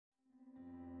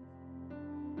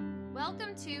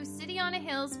Welcome to City on a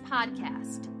Hill's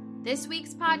podcast. This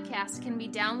week's podcast can be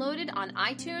downloaded on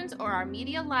iTunes or our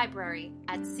media library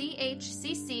at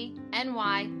chccny.com.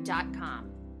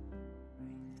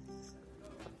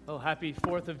 Oh, happy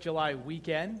 4th of July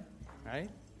weekend, right?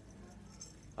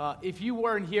 If you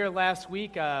weren't here last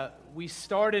week, we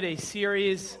started a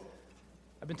series.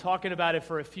 I've been talking about it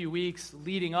for a few weeks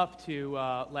leading up to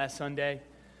last Sunday.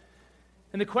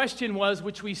 And the question was,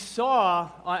 which we saw,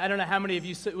 I don't know how many of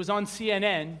you, it was on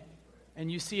CNN, and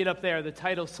you see it up there, the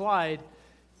title slide,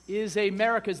 is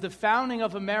the founding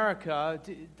of America,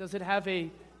 do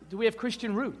we have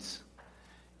Christian roots?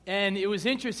 And it was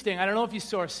interesting, I don't know if you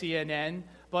saw CNN,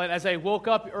 but as I woke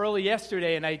up early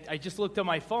yesterday and I just looked at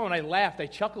my phone, I laughed, I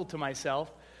chuckled to myself,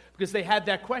 because they had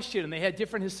that question, and they had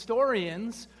different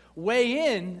historians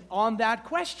weigh in on that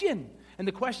question, and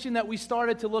the question that we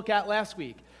started to look at last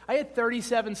week. I had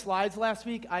 37 slides last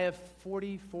week. I have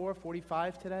 44,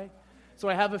 45 today. So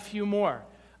I have a few more.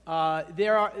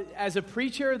 As a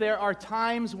preacher, there are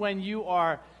times when you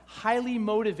are highly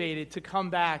motivated to come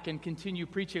back and continue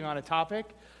preaching on a topic.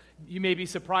 You may be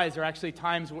surprised. There are actually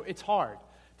times where it's hard.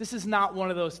 This is not one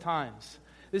of those times.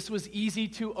 This was easy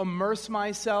to immerse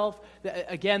myself.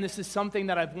 Again, this is something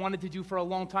that I've wanted to do for a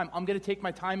long time. I'm going to take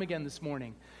my time again this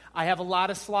morning. I have a lot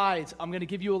of slides. I'm going to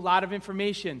give you a lot of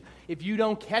information. If you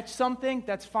don't catch something,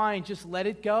 that's fine. Just let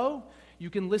it go. You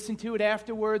can listen to it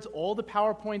afterwards. All the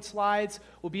PowerPoint slides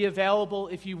will be available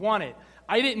if you want it.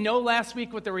 I didn't know last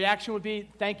week what the reaction would be.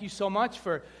 Thank you so much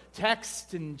for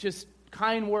texts and just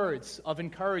kind words of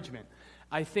encouragement.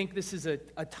 I think this is a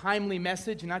timely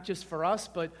message, not just for us,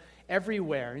 but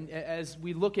everywhere. And as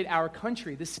we look at our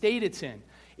country, the state it's in.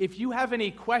 If you have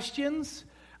any questions,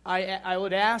 I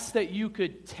would ask that you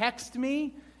could text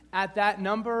me at that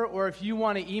number, or if you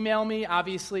want to email me,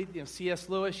 obviously, C.S.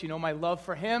 Lewis, you know my love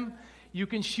for him, you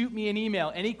can shoot me an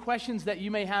email. Any questions that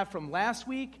you may have from last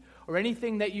week or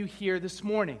anything that you hear this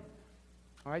morning.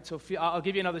 All right, so I'll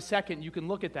give you another second. You can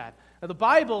look at that. Now, the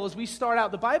Bible, as we start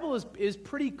out, the Bible is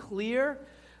pretty clear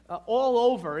all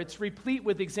over. It's replete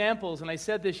with examples, and I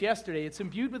said this yesterday. It's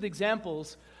imbued with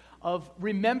examples of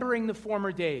remembering the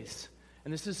former days.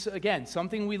 And this is, again,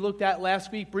 something we looked at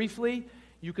last week briefly.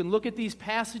 You can look at these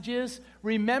passages.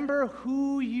 Remember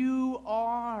who you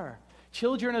are,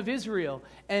 children of Israel.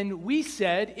 And we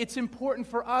said it's important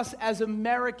for us as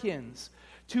Americans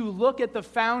to look at the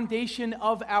foundation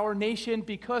of our nation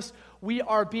because we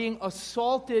are being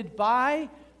assaulted by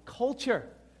culture.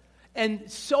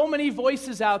 And so many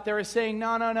voices out there are saying,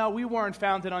 no, we weren't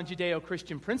founded on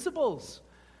Judeo-Christian principles.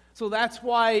 So that's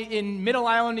why in Middle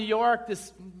Island, New York,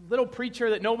 this little preacher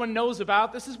that no one knows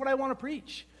about, this is what I want to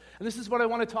preach. And this is what I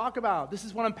want to talk about. This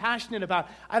is what I'm passionate about.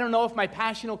 I don't know if my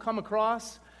passion will come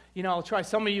across. I'll try.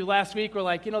 Some of you last week were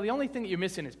like, the only thing that you're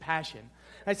missing is passion.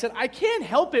 And I said, I can't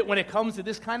help it when it comes to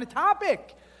this kind of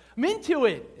topic. I'm into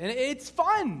it, and it's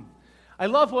fun. I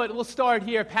love we'll start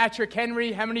here. Patrick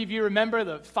Henry, how many of you remember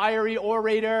the fiery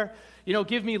orator?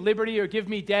 Give me liberty or give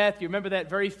me death. You remember that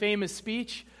very famous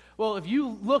speech? Well, if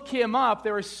you look him up,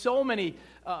 there are so many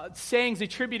sayings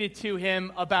attributed to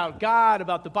him about God,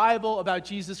 about the Bible, about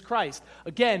Jesus Christ.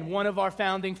 Again, one of our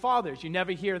founding fathers. You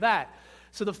never hear that.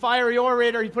 So the fiery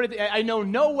orator, he put it, I know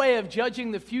no way of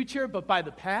judging the future but by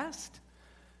the past.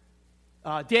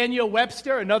 Daniel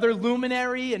Webster, another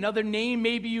luminary, another name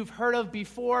maybe you've heard of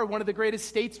before, one of the greatest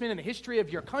statesmen in the history of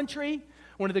your country,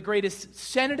 one of the greatest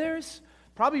senators,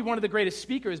 probably one of the greatest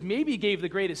speakers, maybe gave the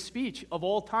greatest speech of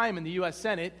all time in the U.S.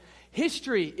 Senate.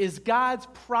 History is God's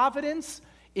providence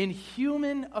in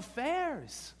human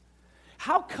affairs.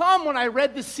 How come when I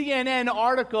read the CNN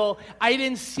article, I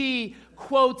didn't see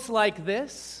quotes like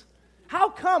this? How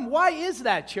come? Why is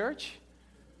that, church?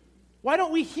 Why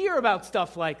don't we hear about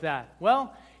stuff like that?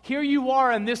 Well, here you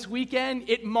are on this weekend.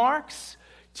 It marks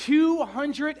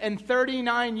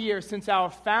 239 years since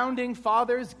our founding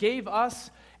fathers gave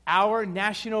us our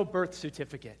national birth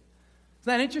certificate.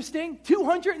 Isn't that interesting?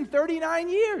 239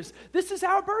 years. This is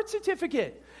our birth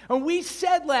certificate. And we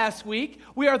said last week,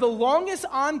 we are the longest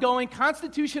ongoing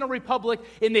constitutional republic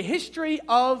in the history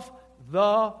of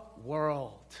the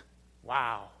world.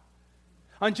 Wow.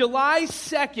 On July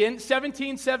 2nd,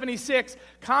 1776,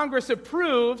 Congress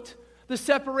approved the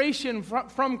separation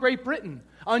from Great Britain.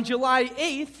 On July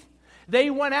 8th, they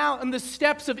went out on the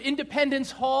steps of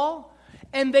Independence Hall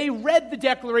and they read the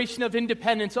Declaration of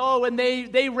Independence. Oh, and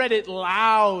they read it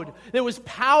loud. There was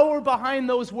power behind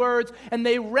those words, and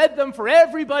they read them for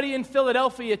everybody in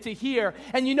Philadelphia to hear.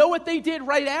 And you know what they did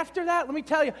right after that? Let me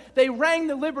tell you. They rang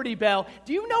the Liberty Bell.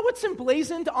 Do you know what's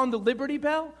emblazoned on the Liberty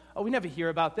Bell? Oh, we never hear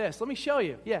about this. Let me show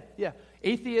you. Yeah.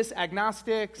 Atheists,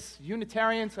 agnostics,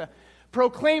 Unitarians.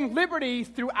 Proclaim liberty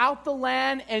throughout the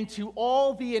land and to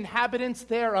all the inhabitants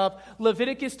thereof.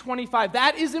 Leviticus 25.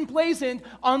 That is emblazoned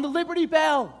on the Liberty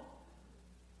Bell.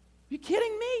 You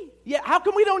kidding me? Yeah, how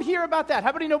come we don't hear about that?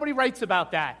 How come nobody writes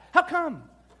about that? How come?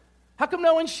 How come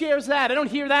no one shares that? I don't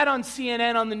hear that on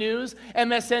CNN on the news,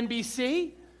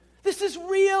 MSNBC. This is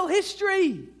real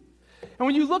history. And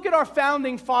when you look at our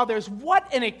founding fathers,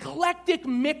 what an eclectic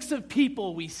mix of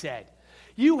people, we said.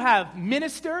 You have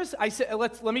ministers. I said,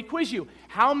 let me quiz you.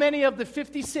 How many of the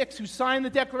 56 who signed the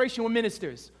Declaration were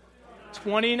ministers?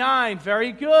 29.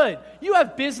 Very good. You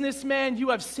have businessmen, you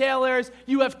have sailors,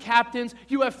 you have captains,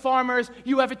 you have farmers,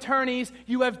 you have attorneys,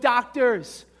 you have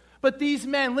doctors. But these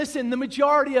men, listen, the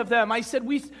majority of them, I said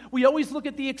we always look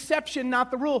at the exception, not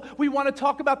the rule. We want to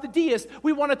talk about the deists.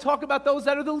 We want to talk about those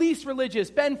that are the least religious.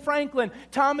 Ben Franklin,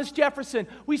 Thomas Jefferson.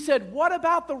 We said, what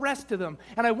about the rest of them?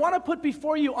 And I want to put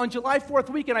before you on July 4th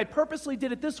week, and I purposely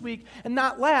did it this week and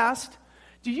not last.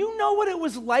 Do you know what it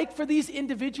was like for these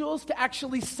individuals to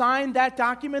actually sign that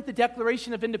document, the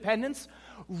Declaration of Independence?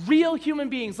 Real human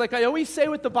beings. Like I always say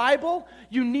with the Bible,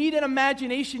 you need an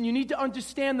imagination. You need to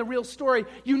understand the real story.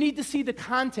 You need to see the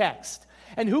context.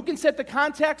 And who can set the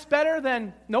context better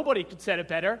than, nobody could set it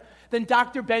better than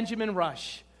Dr. Benjamin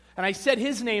Rush. And I said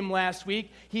his name last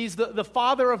week. He's the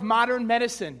father of modern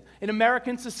medicine in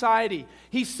American society.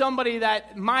 He's somebody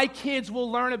that my kids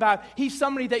will learn about. He's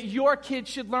somebody that your kids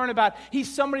should learn about.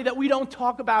 He's somebody that we don't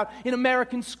talk about in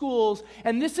American schools.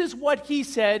 And this is what he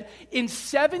said in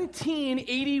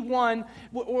 1781.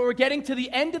 We're getting to the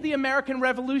end of the American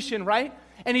Revolution, right?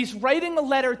 And he's writing a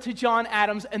letter to John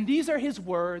Adams, and these are his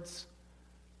words.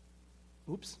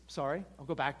 Oops, sorry. I'll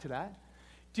go back to that.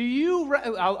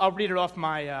 I'll read it off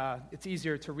my, it's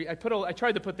easier to read. I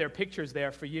tried to put their pictures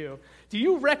there for you. Do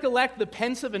you recollect the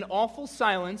pensive and awful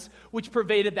silence which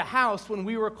pervaded the house when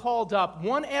we were called up,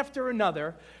 one after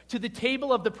another, to the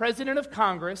table of the President of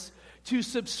Congress to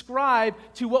subscribe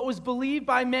to what was believed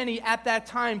by many at that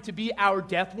time to be our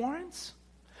death warrants?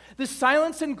 The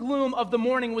silence and gloom of the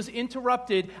morning was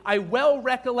interrupted, I well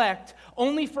recollect,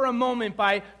 only for a moment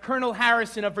by Colonel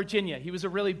Harrison of Virginia. He was a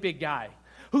really big guy,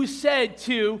 who said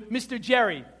to Mr.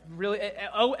 Jerry,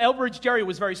 Elbridge Gerry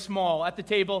was very small at the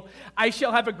table, I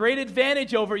shall have a great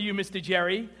advantage over you, Mr.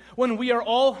 Jerry, when we are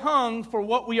all hung for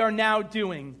what we are now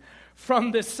doing.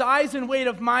 From the size and weight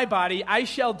of my body, I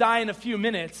shall die in a few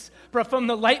minutes, but from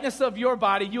the lightness of your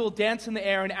body, you will dance in the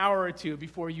air an hour or two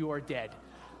before you are dead.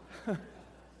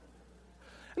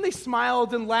 And they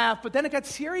smiled and laughed, but then it got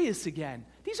serious again.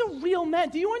 These are real men.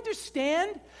 Do you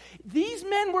understand? These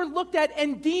men were looked at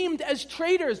and deemed as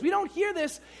traitors. We don't hear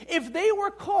this. If they were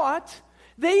caught,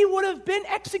 they would have been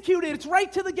executed. It's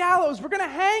right to the gallows. We're going to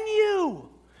hang you.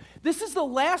 This is the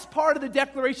last part of the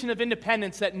Declaration of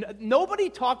Independence that nobody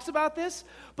talks about this,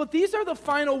 but these are the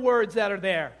final words that are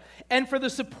there. And for the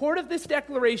support of this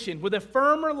declaration, with a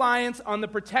firm reliance on the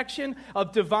protection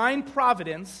of divine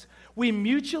providence, we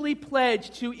mutually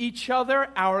pledge to each other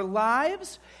our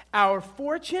lives, our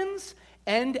fortunes,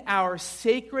 and our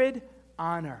sacred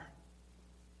honor.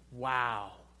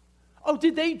 Wow. Oh,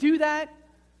 did they do that?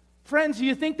 Friends, do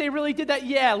you think they really did that?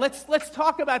 Yeah, let's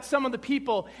talk about some of the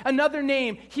people. Another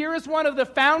name. Here is one of the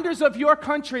founders of your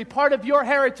country, part of your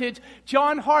heritage.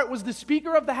 John Hart was the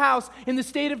Speaker of the House in the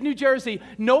state of New Jersey.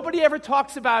 Nobody ever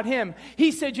talks about him.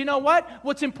 He said, you know what?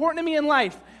 What's important to me in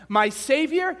life? My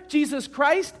Savior, Jesus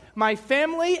Christ, my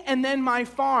family, and then my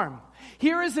farm.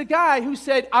 Here is a guy who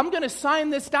said, I'm going to sign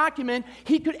this document.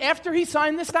 After he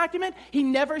signed this document, he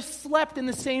never slept in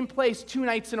the same place 2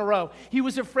 nights in a row. He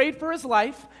was afraid for his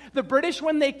life. The British,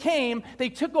 when they came, they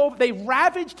took over, they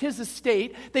ravaged his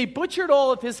estate. They butchered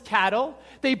all of his cattle.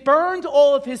 They burned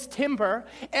all of his timber.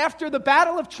 After the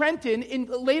Battle of Trenton,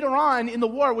 later on in the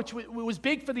war, which was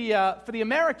big for the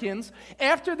Americans,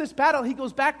 after this battle, he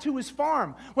goes back to his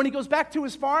farm. When he goes back to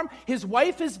his farm, his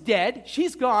wife is dead.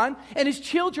 She's gone. And his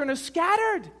children are scattered.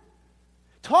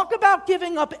 Talk about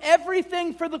giving up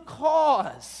everything for the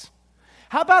cause.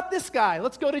 How about this guy?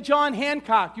 Let's go to John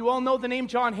Hancock. You all know the name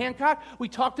John Hancock. We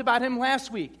talked about him last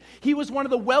week. He was one of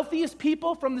the wealthiest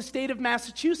people from the state of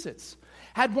Massachusetts.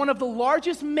 Had one of the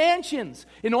largest mansions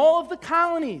in all of the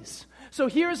colonies. So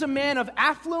here's a man of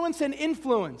affluence and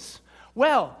influence.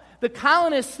 Well, the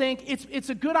colonists think it's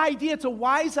a good idea, it's a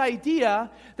wise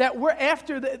idea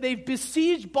that they've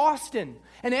besieged Boston.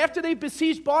 And after they've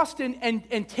besieged Boston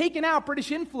and taken out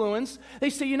British influence,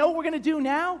 they say, you know what we're going to do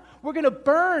now? We're going to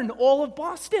burn all of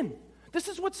Boston. This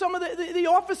is what some of the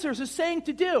officers are saying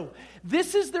to do.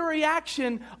 This is the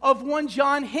reaction of one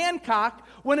John Hancock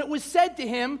when it was said to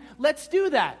him, let's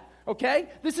do that. Okay?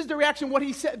 This is the reaction, what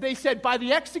he said. They said, by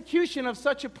the execution of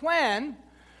such a plan,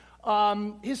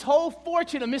 his whole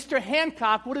fortune of Mr.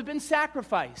 Hancock would have been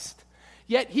sacrificed.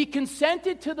 Yet he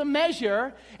consented to the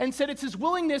measure and said it's his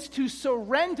willingness to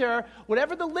surrender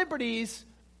whatever the liberties,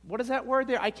 what is that word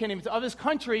there? I can't even, of his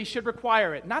country should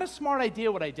require it. Not a smart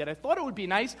idea what I did. I thought it would be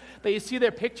nice that you see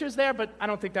their pictures there, but I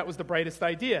don't think that was the brightest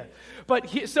idea. But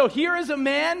so here is a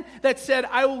man that said,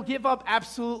 I will give up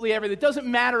absolutely everything. It doesn't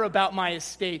matter about my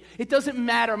estate. It doesn't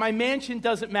matter. My mansion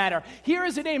doesn't matter. Here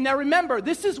is a name. Now remember,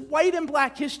 this is white and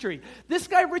black history. This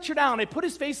guy, Richard Allen, I put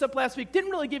his face up last week, didn't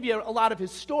really give you a lot of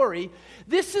his story.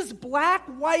 This is black,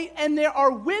 white, and there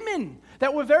are women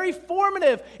that were very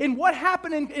formative in what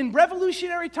happened in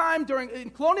revolutionary time in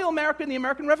colonial America and the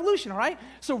American Revolution, all right?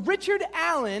 So Richard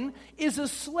Allen is a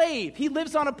slave. He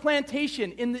lives on a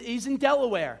plantation. He's in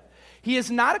Delaware. He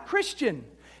is not a Christian.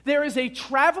 There is a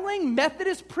traveling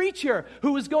Methodist preacher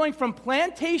who is going from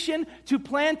plantation to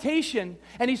plantation,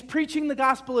 and he's preaching the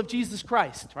gospel of Jesus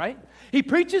Christ, right? He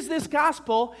preaches this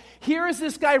gospel. Here is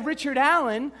this guy, Richard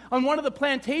Allen, on one of the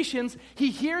plantations. He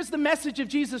hears the message of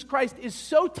Jesus Christ, is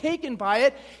so taken by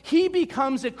it, he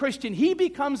becomes a Christian. He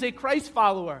becomes a Christ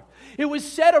follower. It was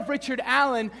said of Richard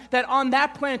Allen that on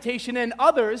that plantation and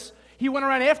others, he went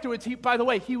around afterwards. By the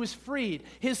way, he was freed.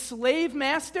 His slave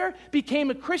master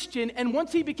became a Christian, and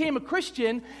once he became a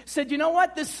Christian, said, you know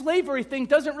what? This slavery thing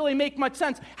doesn't really make much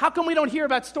sense. How come we don't hear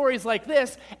about stories like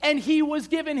this? And he was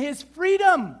given his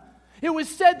freedom. It was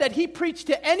said that he preached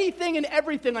to anything and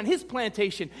everything on his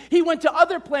plantation. He went to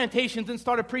other plantations and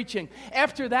started preaching.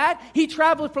 After that, he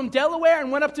traveled from Delaware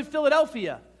and went up to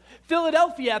Philadelphia.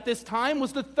 Philadelphia at this time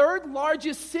was the third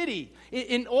largest city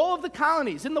in all of the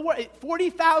colonies in the world.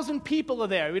 40,000 people are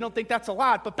there. We don't think that's a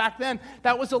lot, but back then,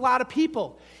 that was a lot of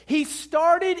people. He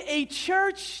started a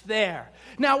church there.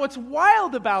 Now, what's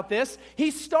wild about this,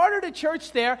 he started a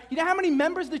church there. You know how many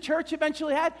members the church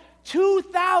eventually had?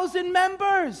 2,000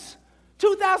 members.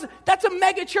 2,000. That's a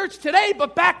mega church today,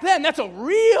 but back then, that's a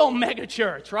real mega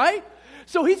church, right?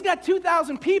 So he's got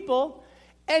 2,000 people,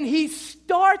 and he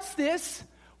starts this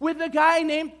with a guy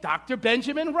named Dr.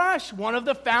 Benjamin Rush, one of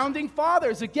the founding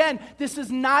fathers. Again, this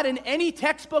is not in any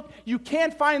textbook. You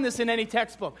can't find this in any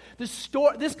textbook.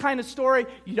 This kind of story,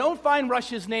 you don't find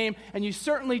Rush's name, and you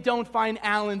certainly don't find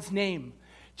Allen's name.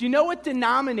 Do you know what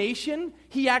denomination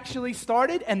he actually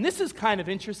started? And this is kind of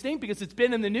interesting because it's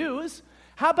been in the news.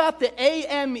 How about the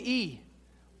AME?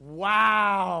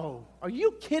 Wow. Are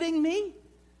you kidding me?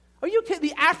 Are you kidding?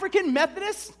 The African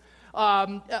Methodist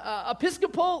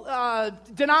Episcopal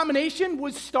denomination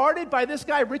was started by this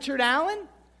guy, Richard Allen?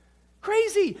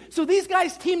 Crazy. So these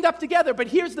guys teamed up together, but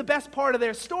here's the best part of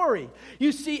their story.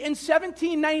 You see, in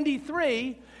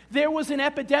 1793, there was an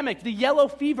epidemic, the yellow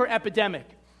fever epidemic.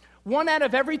 1 out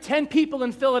of every 10 people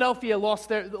in Philadelphia lost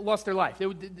their life. They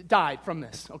died from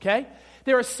this, okay?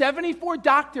 There are 74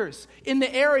 doctors in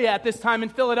the area at this time in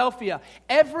Philadelphia.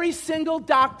 Every single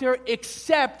doctor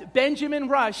except Benjamin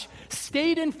Rush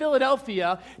stayed in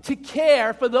Philadelphia to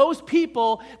care for those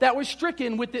people that were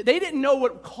stricken with it. They didn't know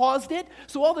what caused it,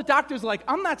 so all the doctors are like,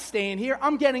 I'm not staying here,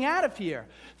 I'm getting out of here.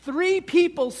 3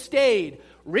 people stayed.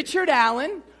 Richard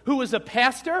Allen, who was a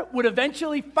pastor, would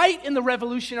eventually fight in the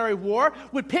Revolutionary War,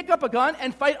 would pick up a gun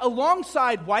and fight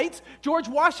alongside whites. George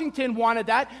Washington wanted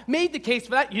that, made the case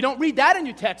for that. You don't read that in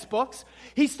your textbooks.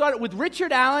 He started with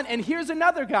Richard Allen, and here's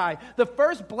another guy. The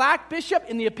first black bishop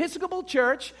in the Episcopal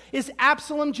Church is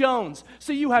Absalom Jones.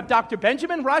 So you have Dr.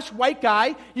 Benjamin Rush, white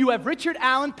guy, you have Richard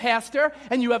Allen, pastor,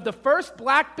 and you have the first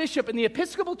black bishop in the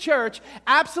Episcopal Church,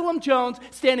 Absalom Jones,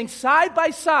 standing side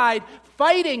by side,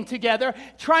 fighting together,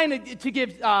 trying to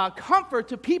give comfort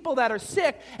to people that are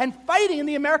sick, and fighting in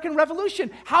the American Revolution.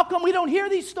 How come we don't hear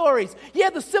these stories? Yeah,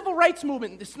 the Civil Rights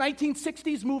Movement, this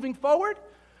 1960s moving forward.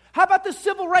 How about the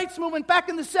Civil Rights Movement back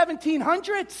in the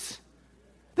 1700s?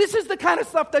 This is the kind of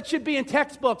stuff that should be in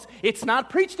textbooks. It's not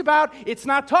preached about, it's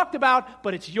not talked about,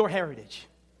 but it's your heritage.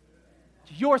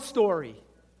 It's your story.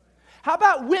 How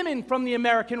about women from the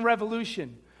American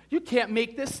Revolution? You can't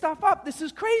make this stuff up. This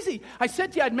is crazy. I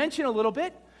said to you I'd mention a little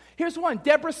bit. Here's one,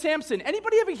 Deborah Sampson.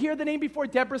 Anybody ever hear the name before,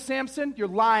 Deborah Sampson? You're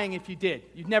lying if you did.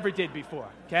 You never did before,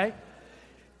 okay?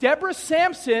 Deborah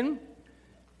Sampson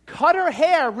cut her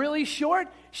hair really short.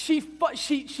 She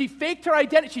faked her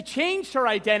identity. She changed her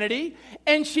identity,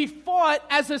 and she fought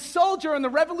as a soldier in the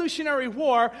Revolutionary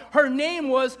War. Her name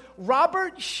was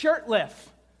Robert Shurtleff.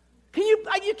 You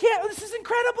can't, this is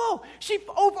incredible.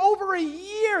 Over a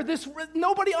year,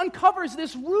 nobody uncovers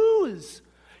this ruse.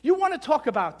 You want to talk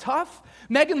about tough?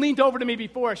 Megan leaned over to me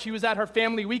before. She was at her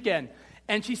family weekend,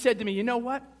 and she said to me, you know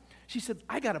what? She said,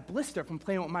 I got a blister from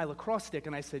playing with my lacrosse stick.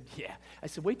 And I said, yeah. I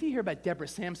said, wait till you hear about Deborah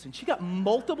Sampson. She got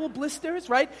multiple blisters,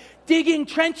 right? Digging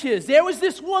trenches. There was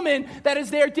this woman that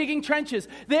is there digging trenches.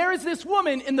 There is this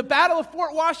woman in the Battle of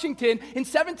Fort Washington in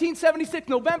 1776,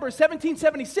 November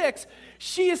 1776.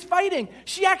 She is fighting.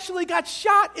 She actually got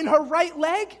shot in her right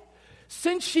leg.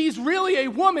 Since she's really a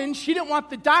woman, she didn't want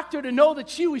the doctor to know that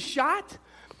she was shot.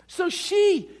 So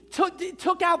she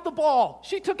took out the ball.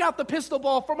 She took out the pistol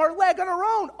ball from her leg on her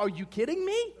own. Are you kidding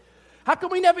me? How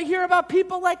come we never hear about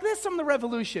people like this from the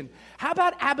Revolution? How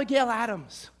about Abigail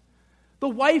Adams, the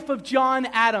wife of John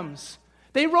Adams?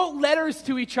 They wrote letters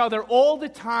to each other all the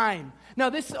time.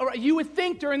 Now, you would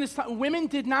think during this time, women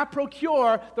did not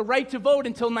procure the right to vote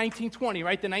until 1920,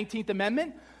 right? The 19th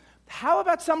Amendment. How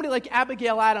about somebody like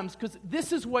Abigail Adams? Because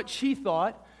this is what she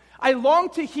thought. I long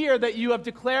to hear that you have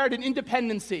declared an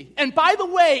independency. And by the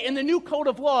way, in the new code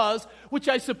of laws, which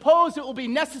I suppose it will be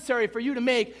necessary for you to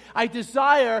make, I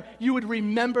desire you would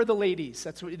remember the ladies.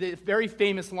 That's the very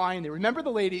famous line there. Remember the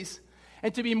ladies,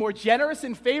 and to be more generous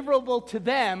and favorable to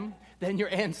them than your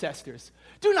ancestors.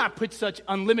 Do not put such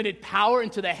unlimited power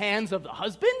into the hands of the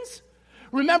husbands.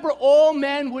 Remember, all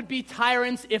men would be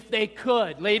tyrants if they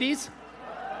could. Ladies,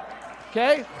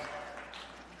 okay?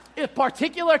 If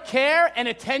particular care and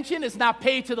attention is not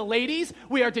paid to the ladies,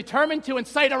 we are determined to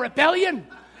incite a rebellion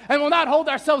and will not hold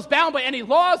ourselves bound by any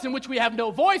laws in which we have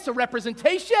no voice or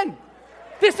representation.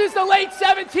 This is the late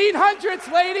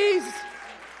 1700s, ladies.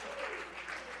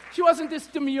 She wasn't this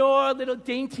demure little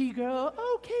dainty girl.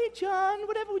 Okay, John,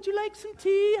 whatever, would you like some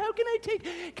tea?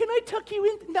 Can I tuck you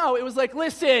in? No, it was like,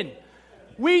 listen,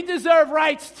 we deserve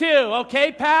rights too,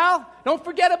 okay, pal? Don't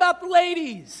forget about the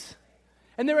ladies.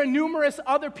 And there are numerous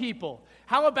other people.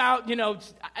 How about, and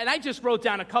I just wrote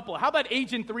down a couple. How about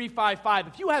Agent 355?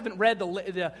 If you haven't read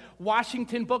the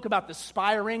Washington book about the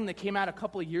spy ring that came out a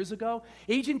couple of years ago,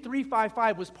 Agent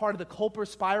 355 was part of the Culper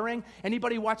spy ring.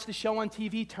 Anybody watch the show on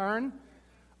TV, Turn?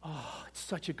 Oh, it's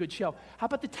such a good show. How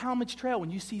about the Talmadge Trail?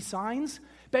 When you see signs,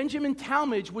 Benjamin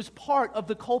Talmadge was part of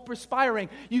the Culper spy ring.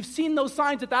 You've seen those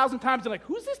signs 1,000 times. You're like,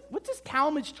 who's this? What's this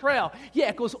Talmadge Trail? Yeah,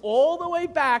 it goes all the way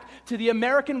back to the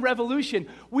American Revolution.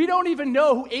 We don't even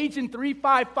know who Agent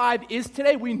 355 is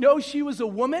today. We know she was a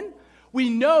woman. We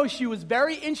know she was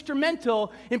very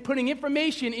instrumental in putting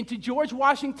information into George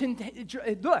Washington's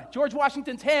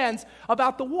hands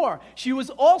about the war. She was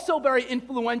also very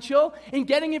influential in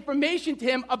getting information to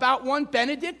him about one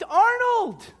Benedict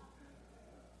Arnold.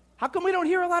 How come we don't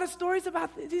hear a lot of stories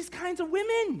about these kinds of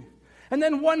women? And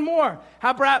then one more.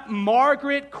 How about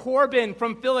Margaret Corbin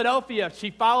from Philadelphia?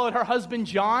 She followed her husband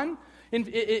John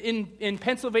in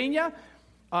Pennsylvania.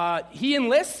 He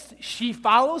enlists. She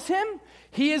follows him.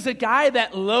 He is a guy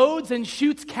that loads and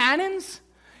shoots cannons.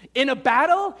 In a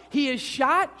battle, he is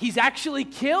shot. He's actually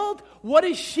killed. What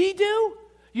does she do?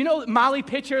 You know Molly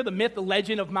Pitcher, the myth, the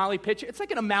legend of Molly Pitcher? It's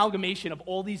like an amalgamation of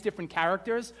all these different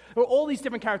characters,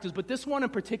 but this one in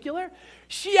particular,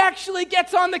 she actually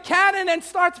gets on the cannon and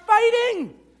starts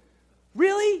fighting.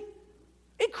 Really?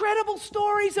 Incredible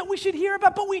stories that we should hear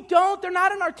about, but we don't. They're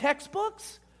not in our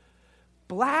textbooks.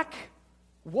 Black,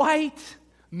 white,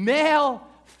 male,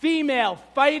 female,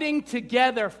 fighting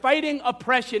together, fighting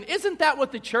oppression. Isn't that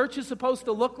what the church is supposed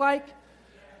to look like?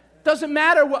 Doesn't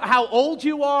matter how old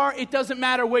you are. It doesn't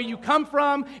matter where you come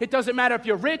from. It doesn't matter if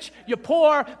you're rich, you're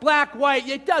poor, black, white.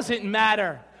 It doesn't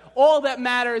matter. All that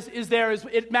matters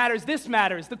this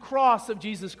matters, the cross of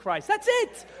Jesus Christ. That's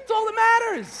it. That's all that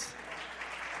matters.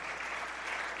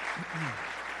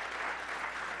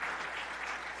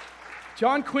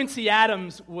 John Quincy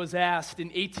Adams was asked in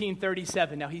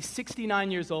 1837. Now, he's 69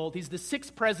 years old. He's the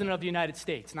 6th president of the United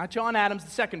States. Not John Adams,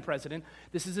 the 2nd president.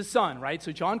 This is his son, right?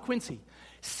 So John Quincy,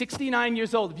 69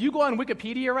 years old. If you go on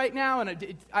Wikipedia right now,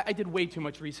 and I did way too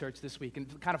much research this week, and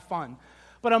it's kind of fun.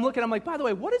 But I'm like, by the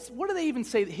way, what do they even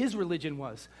say that his religion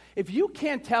was? If you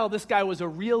can't tell this guy was a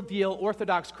real deal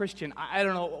Orthodox Christian, I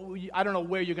don't know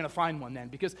where you're going to find one then,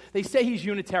 because they say he's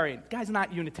Unitarian. The guy's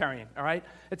not Unitarian, all right?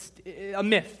 It's a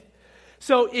myth.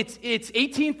 So it's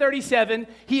 1837.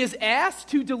 He is asked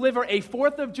to deliver a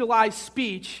 4th of July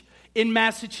speech in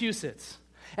Massachusetts.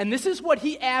 And this is what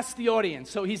he asked the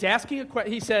audience. So he's asking a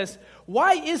question. He says,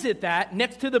 why is it that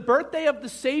next to the birthday of the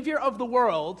Savior of the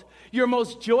world, your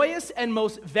most joyous and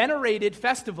most venerated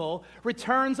festival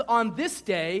returns on this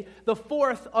day, the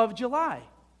 4th of July?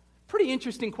 Pretty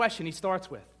interesting question he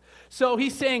starts with. So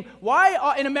he's saying,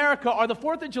 why in America are the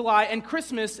 4th of July and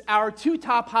Christmas our 2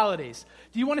 top holidays?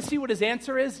 Do you want to see what his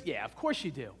answer is? Yeah, of course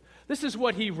you do. This is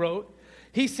what he wrote.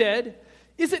 He said,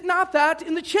 is it not that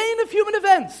in the chain of human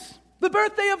events, the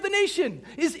birthday of the nation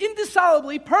is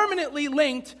indissolubly, permanently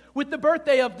linked with the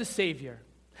birthday of the Savior?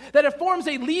 That it forms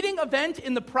a leading event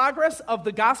in the progress of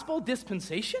the gospel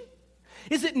dispensation?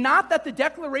 Is it not that the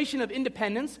Declaration of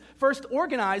Independence first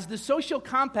organized the social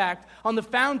compact on the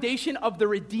foundation of the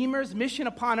Redeemer's mission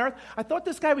upon earth? I thought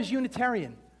this guy was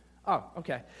Unitarian. Oh,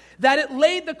 okay. That it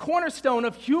laid the cornerstone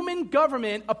of human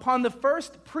government upon the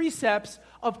first precepts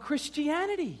of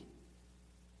Christianity.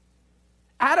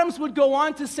 Adams would go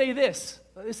on to say this.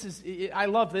 I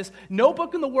love this. No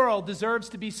book in the world deserves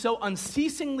to be so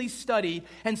unceasingly studied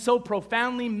and so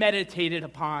profoundly meditated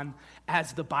upon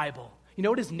as the Bible. You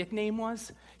know what his nickname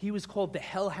was? He was called the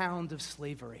Hellhound of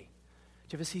Slavery.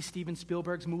 Did you ever see Steven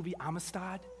Spielberg's movie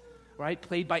Amistad? Right?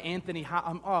 Played by Anthony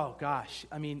oh, gosh.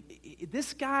 I mean,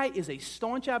 this guy is a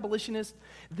staunch abolitionist.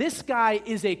 This guy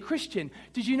is a Christian.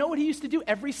 Did you know what he used to do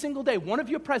every single day? One of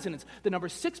your presidents, the number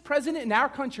 6 president in our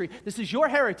country, this is your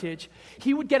heritage,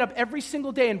 he would get up every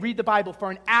single day and read the Bible for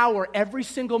an hour every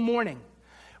single morning.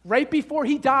 Right before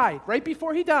he died,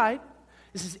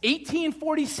 this is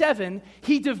 1847,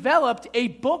 he developed a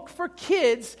book for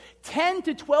kids, 10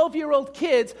 to 12-year-old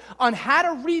kids, on how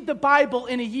to read the Bible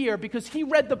in a year because he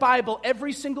read the Bible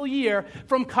every single year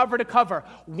from cover to cover.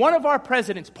 One of our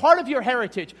presidents, part of your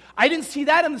heritage. I didn't see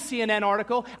that in the CNN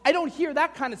article. I don't hear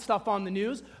that kind of stuff on the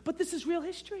news, but this is real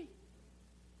history.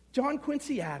 John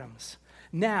Quincy Adams.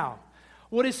 Now,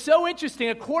 what is so interesting,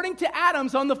 according to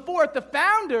Adams, on the 4th, the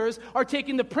founders are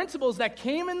taking the principles that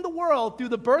came in the world through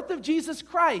the birth of Jesus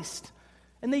Christ,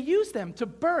 and they use them to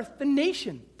birth the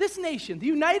nation, this nation, the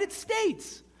United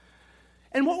States.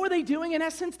 And what were they doing in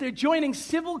essence? They're joining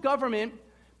civil government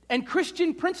and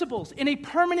Christian principles in a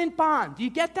permanent bond. Do you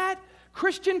get that?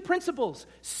 Christian principles,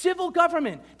 civil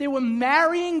government. They were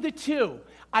marrying the two.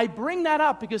 I bring that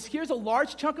up because here's a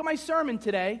large chunk of my sermon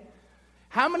today.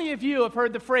 How many of you have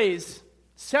heard the phrase,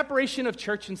 separation of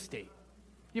church and state?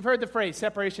 You've heard the phrase,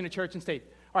 separation of church and state.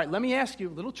 All right, let me ask you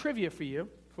a little trivia for you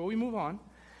before we move on.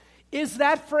 Is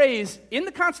that phrase in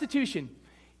the Constitution?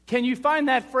 Can you find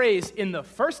that phrase in the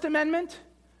First Amendment,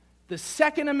 the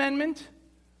Second Amendment,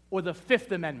 or the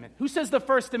Fifth Amendment? Who says the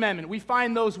First Amendment? We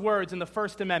find those words in the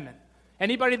First Amendment.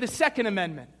 Anybody the Second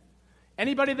Amendment?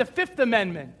 Anybody the Fifth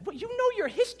Amendment? Well, you know your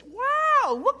history.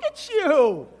 Wow, look at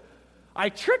you. I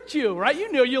tricked you, right?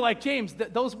 You knew. You're like, James,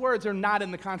 those words are not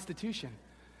in the Constitution.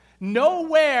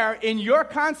 Nowhere in your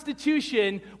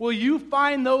Constitution will you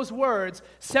find those words,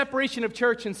 separation of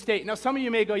church and state. Now, some of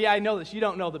you may go, yeah, I know this. You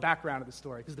don't know the background of the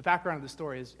story, because the background of the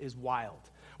story is wild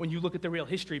when you look at the real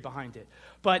history behind it.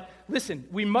 But listen,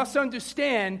 we must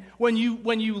understand when you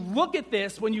look at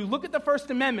this, when you look at the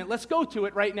First Amendment, let's go to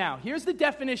it right now. Here's the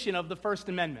definition of the First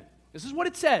Amendment. This is what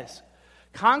it says.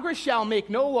 Congress shall make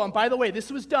no law, and by the way,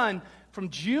 this was done from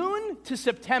June to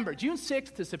September, June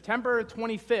 6th to September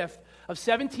 25th of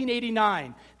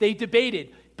 1789. They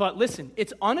debated, but listen,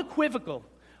 it's unequivocal.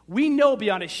 We know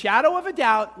beyond a shadow of a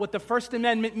doubt what the First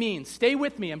Amendment means. Stay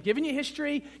with me. I'm giving you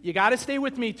history. You got to stay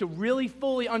with me to really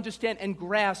fully understand and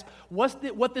grasp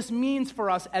what this means for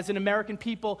us as an American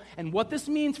people and what this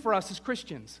means for us as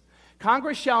Christians.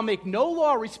 Congress shall make no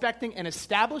law respecting an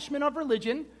establishment of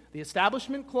religion, the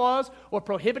Establishment Clause, or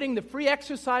prohibiting the free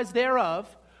exercise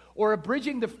thereof, or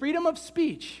abridging the freedom of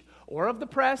speech, or of the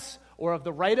press, or of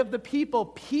the right of the people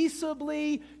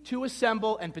peaceably to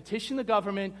assemble and petition the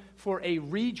government for a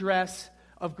redress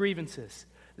of grievances.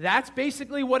 That's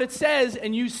basically what it says,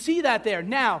 and you see that there.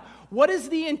 Now, what is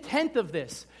the intent of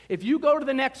this? If you go to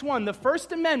the next one, the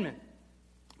First Amendment,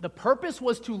 the purpose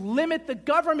was to limit the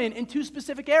government in 2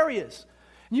 specific areas.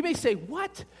 You may say,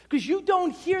 what? Because you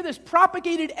don't hear this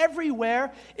propagated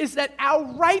everywhere, is that our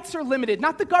rights are limited,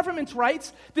 not the government's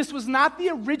rights. This was not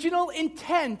the original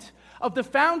intent of the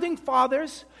founding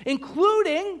fathers,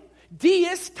 including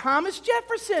deist Thomas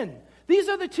Jefferson. These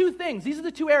are the 2 things. These are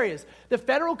the 2 areas. The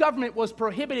federal government was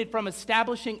prohibited from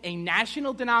establishing a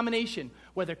national denomination,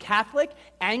 whether Catholic,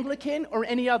 Anglican, or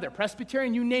any other,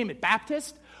 Presbyterian, you name it,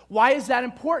 Baptist. Why is that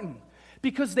important?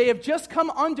 Because they have just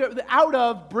come out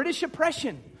of British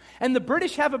oppression. And the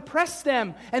British have oppressed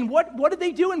them. And what did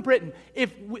they do in Britain?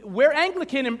 If we're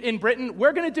Anglican in Britain,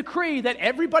 we're going to decree that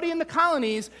everybody in the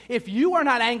colonies, if you are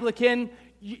not Anglican,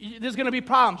 there's going to be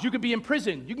problems. You could be in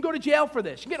prison. You can go to jail for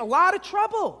this. You get in a lot of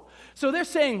trouble. So they're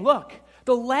saying, look,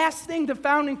 the last thing the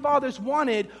founding fathers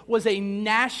wanted was a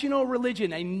national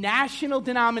religion, a national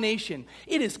denomination.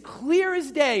 It is clear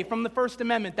as day from the First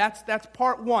Amendment. That's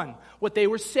part 1, what they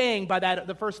were saying by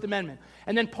the First Amendment.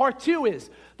 And then part 2 is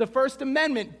the First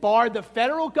Amendment barred the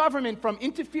federal government from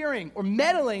interfering or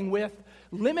meddling with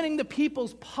limiting the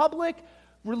people's public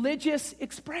religious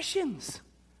expressions.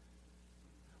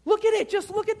 Look at it. Just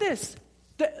look at this.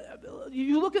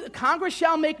 You look at Congress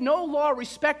shall make no law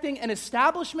respecting an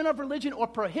establishment of religion or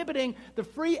prohibiting the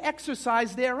free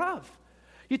exercise thereof.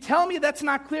 You tell me that's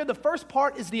not clear. The first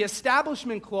part is the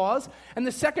establishment clause, and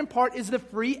the second part is the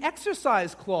free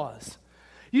exercise clause.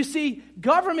 You see,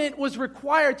 government was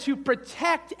required to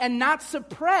protect and not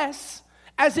suppress,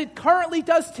 as it currently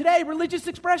does today, religious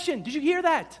expression. Did you hear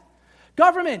that?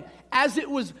 Government, as it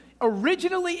was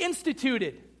originally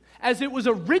instituted, as it was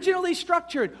originally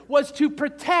structured, was to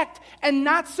protect and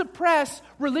not suppress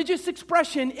religious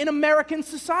expression in American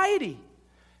society.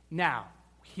 Now,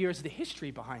 here's the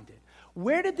history behind it.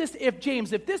 Where did this,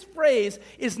 if this phrase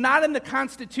is not in the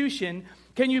Constitution,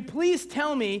 can you please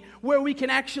tell me where we can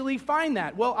actually find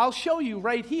that? Well, I'll show you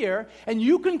right here, and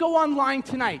you can go online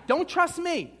tonight. Don't trust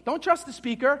me. Don't trust the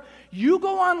speaker. You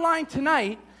go online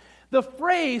tonight. The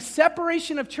phrase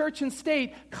separation of church and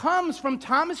state comes from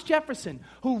Thomas Jefferson,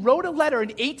 who wrote a letter in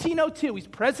 1802. He's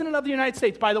president of the United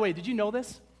States. By the way, did you know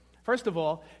this? First of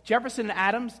all, Jefferson and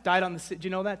Adams died on did you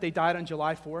know that? They died on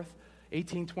July 4th.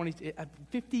 1820,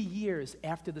 50 years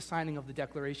after the signing of the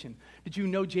Declaration. Did you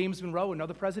know James Monroe,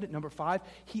 another president, number 5,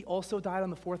 he also died on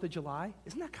the 4th of July?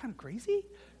 Isn't that kind of crazy?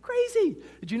 Crazy.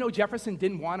 Did you know Jefferson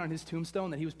didn't want on his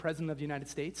tombstone that he was president of the United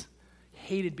States?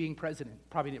 Hated being president.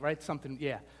 Probably, right? Something,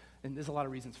 yeah. And there's a lot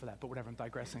of reasons for that, but whatever, I'm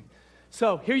digressing.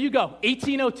 So here you go,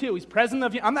 1802, he's president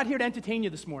of, I'm not here to entertain you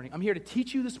this morning. I'm here to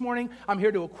teach you this morning. I'm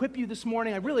here to equip you this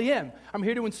morning. I really am. I'm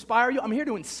here to inspire you. I'm here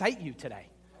to incite you today.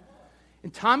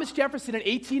 And Thomas Jefferson in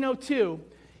 1802,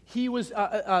 he was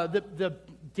the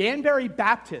Danbury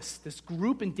Baptists, this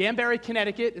group in Danbury,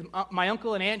 Connecticut. My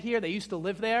uncle and aunt here, they used to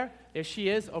live there. There she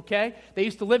is, okay? They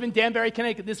used to live in Danbury,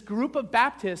 Connecticut. This group of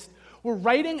Baptists were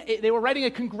writing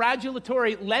a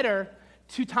congratulatory letter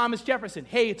to Thomas Jefferson.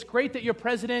 Hey, it's great that you're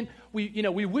president.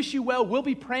 We wish you well. We'll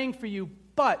be praying for you,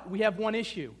 but we have one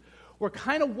issue. We're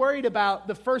kind of worried about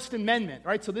the First Amendment,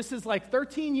 right? So this is like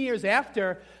 13 years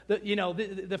after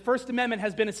the First Amendment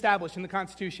has been established in the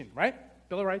Constitution, right?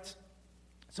 Bill of Rights.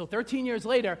 So 13 years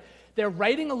later, they're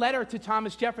writing a letter to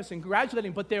Thomas Jefferson,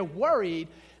 congratulating, but they're worried,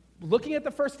 looking at the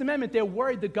First Amendment, they're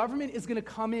worried the government is going to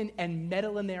come in and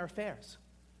meddle in their affairs.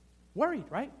 Worried,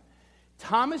 right?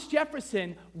 Thomas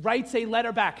Jefferson writes a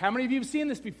letter back. How many of you have seen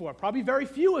this before? Probably very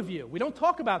few of you. We don't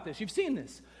talk about this. You've seen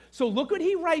this. So look what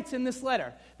he writes in this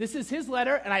letter. This is his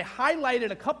letter, and I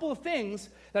highlighted a couple of things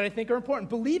that I think are important.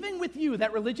 Believing with you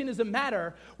that religion is a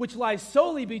matter which lies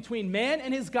solely between man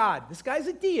and his God. This guy's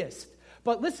a deist.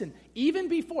 But listen, even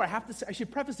before, I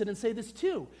should preface it and say this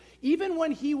too. Even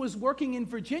when he was working in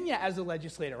Virginia as a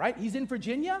legislator, right? He's in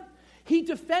Virginia. He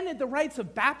defended the rights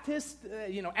of Baptists,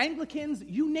 Anglicans,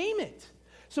 you name it.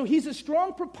 So he's a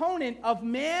strong proponent of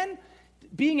man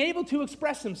being able to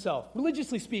express himself,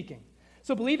 religiously speaking.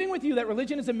 So believing with you that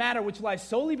religion is a matter which lies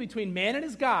solely between man and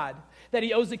his God, that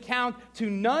he owes account to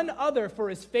none other for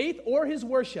his faith or his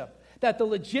worship, that the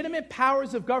legitimate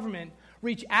powers of government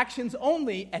reach actions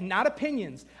only and not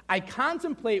opinions, I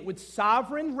contemplate with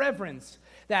sovereign reverence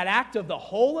that act of the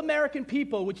whole American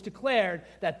people which declared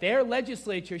that their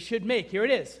legislature should make, here it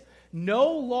is,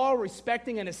 no law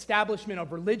respecting an establishment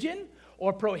of religion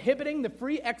or prohibiting the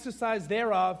free exercise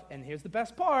thereof, and here's the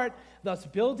best part, thus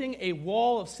building a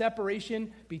wall of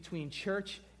separation between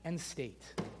church and state.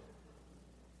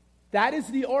 That is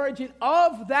the origin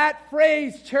of that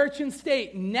phrase, church and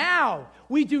state. Now,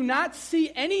 we do not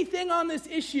see anything on this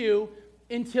issue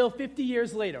until 50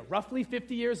 years later, roughly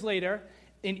 50 years later.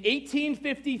 In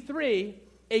 1853,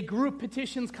 a group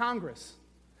petitions Congress.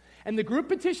 And the group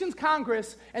petitions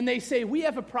Congress, and they say, we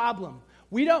have a problem.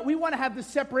 We want to have this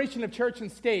separation of church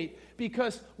and state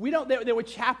because there were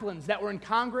chaplains that were in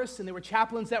Congress and there were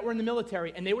chaplains that were in the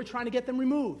military, and they were trying to get them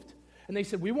removed. And they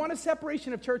said, we want a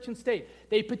separation of church and state.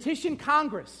 They petitioned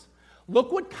Congress.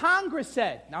 Look what Congress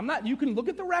said. Now, you can look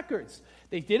at the records.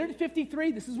 They did it in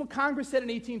 53. This is what Congress said in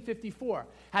 1854.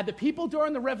 Had the people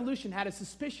during the Revolution had a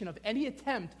suspicion of any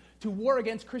attempt to war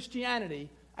against Christianity,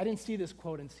 I didn't see this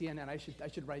quote in CNN. I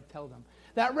should tell them.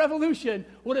 That revolution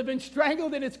would have been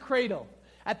strangled in its cradle.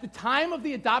 At the time of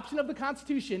the adoption of the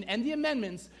Constitution and the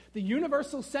amendments, the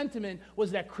universal sentiment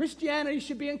was that Christianity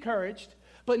should be encouraged,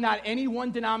 but not any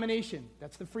one denomination.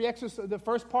 That's the free exercise, the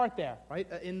first part there, right,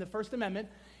 in the First Amendment.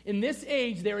 In this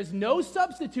age, there is no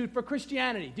substitute for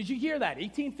Christianity. Did you hear that?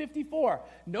 1854,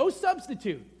 no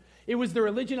substitute. It was the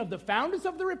religion of the founders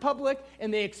of the Republic,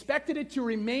 and they expected it to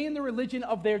remain the religion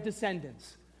of their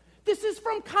descendants. This is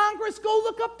from Congress. Go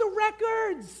look up the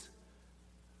records.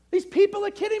 These people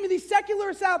are kidding me. These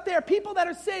secularists out there, people that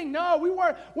are saying, no,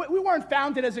 we weren't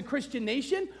founded as a Christian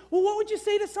nation. Well, what would you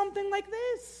say to something like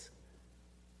this?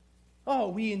 Oh,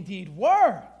 we indeed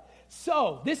were.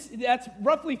 So that's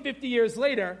roughly 50 years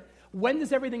later. When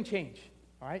does everything change?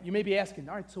 All right, you may be asking,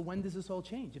 all right, so when does this all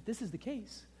change? If this is the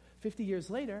case, 50 years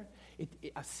later,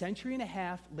 a century and a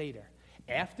half later,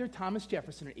 after Thomas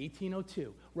Jefferson in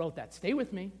 1802 wrote that, stay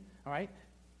with me, all right?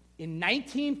 In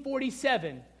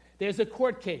 1947, there's a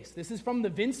court case. This is from the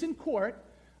Vincent Court,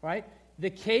 all right? The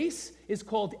case is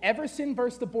called Everson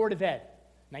versus the Board of Ed,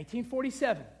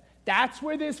 1947. That's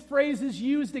where this phrase is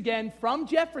used again from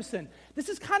Jefferson. This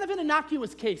is kind of an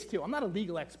innocuous case, too. I'm not a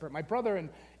legal expert. My brother and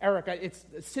Eric, it's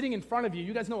sitting in front of you.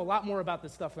 You guys know a lot more about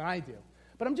this stuff than I do.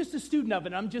 But I'm just a student of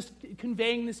it. I'm just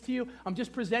conveying this to you. I'm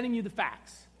just presenting you the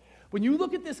facts. When you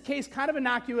look at this case, kind of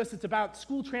innocuous, it's about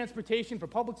school transportation for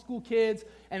public school kids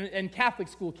and Catholic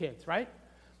school kids, right?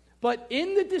 But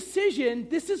in the decision,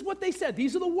 this is what they said.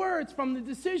 These are the words from the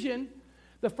decision.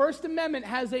 The First Amendment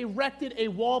has erected a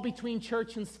wall between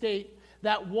church and state.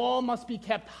 That wall must be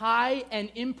kept high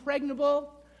and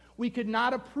impregnable. We could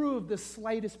not approve the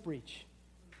slightest breach.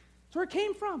 That's where it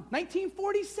came from,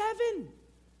 1947.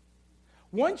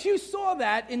 Once you saw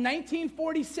that in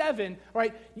 1947,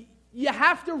 right, you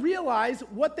have to realize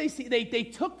what they see. They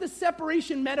took the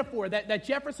separation metaphor that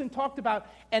Jefferson talked about,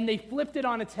 and they flipped it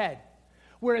on its head.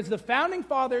 Whereas the Founding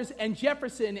Fathers and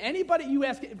Jefferson, anybody you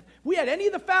ask, if we had any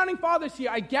of the Founding Fathers here,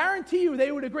 I guarantee you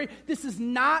they would agree, this is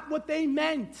not what they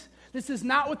meant. This is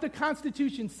not what the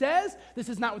Constitution says. This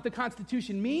is not what the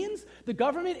Constitution means. The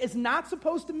government is not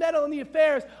supposed to meddle in the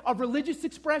affairs of religious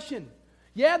expression.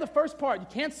 Yeah, the first part, you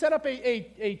can't set up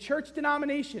a church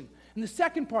denomination. And the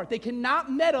second part, they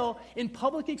cannot meddle in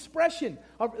public expression,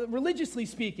 religiously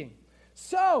speaking.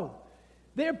 So,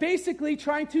 they're basically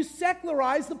trying to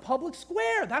secularize the public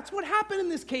square. That's what happened in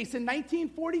this case in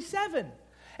 1947.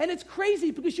 And it's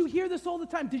crazy because you hear this all the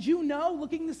time. Did you know,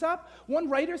 looking this up, one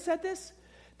writer said this,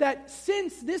 that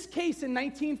since this case in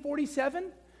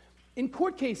 1947, in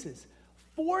court cases,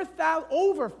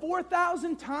 over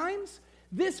 4,000 times,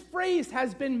 this phrase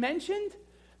has been mentioned.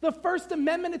 The First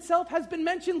Amendment itself has been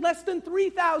mentioned less than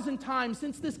 3,000 times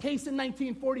since this case in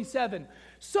 1947.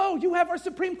 So you have our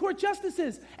Supreme Court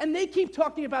justices, and they keep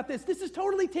talking about this. This is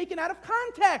totally taken out of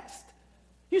context.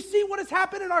 You see what has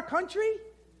happened in our country?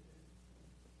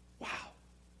 Wow.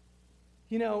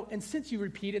 You know, and since you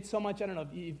repeat it so much, I don't know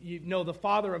if you know the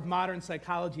father of modern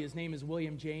psychology. His name is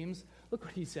William James. Look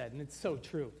what he said, and it's so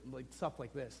true, like stuff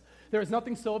like this. There is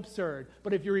nothing so absurd,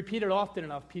 but if you repeat it often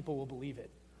enough, people will believe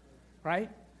it. Right?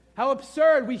 How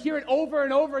absurd. We hear it over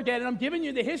and over again, and I'm giving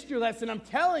you the history lesson. I'm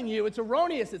telling you it's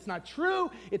erroneous. It's not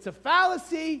true. It's a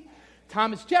fallacy.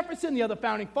 Thomas Jefferson, the other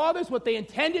founding fathers, what they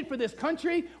intended for this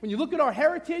country, when you look at our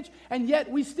heritage, and yet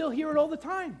we still hear it all the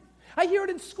time. I hear it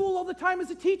in school all the time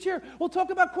as a teacher. We'll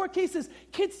talk about court cases.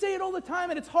 Kids say it all the time,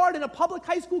 and it's hard in a public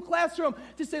high school classroom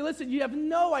to say, listen, you have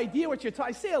no idea what you're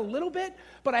talking. I say a little bit,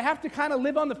 but I have to kind of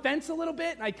live on the fence a little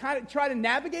bit, and I kind of try to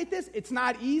navigate this. It's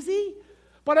not easy.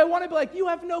 But I want to be like, you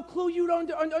have no clue, you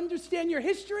don't understand your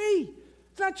history.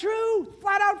 It's not true,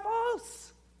 flat out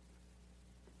false.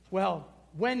 Well,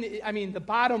 the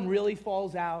bottom really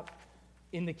falls out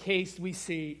in the case we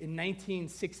see in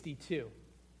 1962.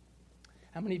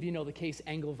 How many of you know the case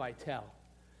Engel Vital?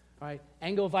 All right,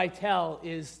 Engel Vital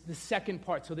is the second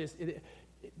part. So there's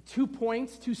 2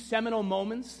 points, 2 seminal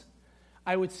moments.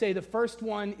 I would say the first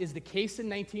one is the case in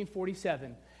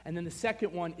 1947. And then the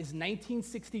second one is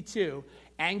 1962,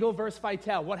 Engel versus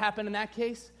Vital. What happened in that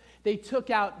case? They took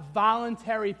out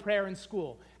voluntary prayer in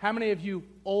school. How many of you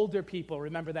older people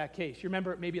remember that case? You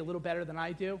remember it maybe a little better than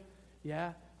I do?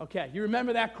 Yeah? Okay, you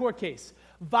remember that court case.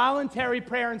 Voluntary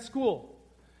prayer in school.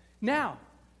 Now,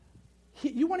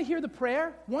 you want to hear the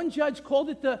prayer? One judge called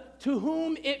it the "to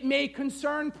whom it may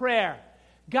concern" prayer.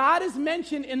 God is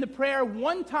mentioned in the prayer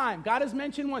one time. God is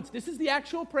mentioned once. This is the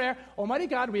actual prayer. Almighty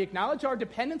God, we acknowledge our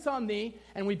dependence on Thee,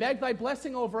 and we beg Thy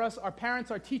blessing over us, our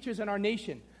parents, our teachers, and our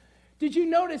nation. Did you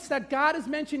notice that God is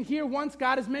mentioned here once?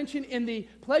 God is mentioned in the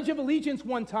Pledge of Allegiance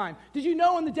one time. Did you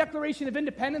know in the Declaration of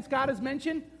Independence God is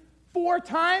mentioned 4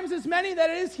 times as many that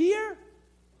it is here?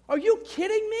 Are you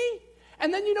kidding me?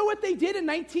 And then you know what they did in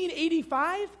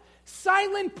 1985?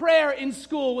 Silent prayer in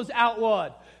school was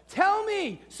outlawed. Tell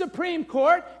me, Supreme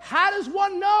Court, how does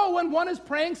one know when one is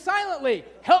praying silently?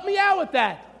 Help me out with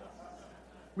that.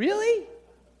 Really?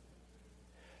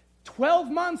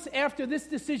 12 months after this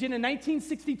decision in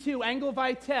 1962, Engel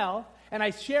Vital, and I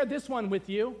shared this one with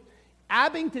you,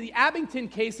 the Abington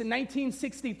case in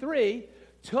 1963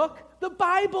 took the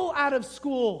Bible out of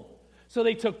school. So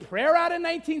they took prayer out in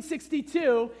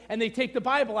 1962, and they take the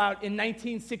Bible out in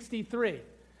 1963.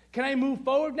 Can I move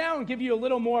forward now and give you a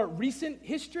little more recent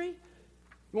history?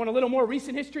 You want a little more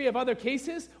recent history of other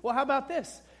cases? Well, how about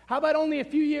this? How about only a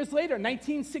few years later,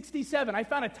 1967? I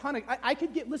found a ton of,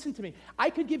 listen to me, I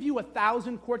could give you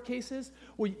 1,000 court cases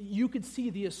where you could see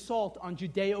the assault on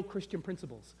Judeo-Christian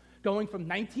principles going from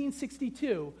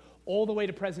 1962 all the way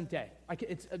to present day.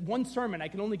 It's one sermon, I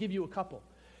can only give you a couple.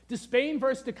 Despain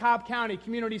versus DeKalb County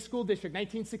Community School District,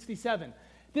 1967.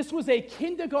 This was a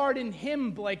kindergarten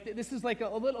hymn, this is like a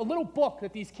little book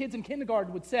that these kids in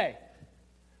kindergarten would say.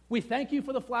 We thank you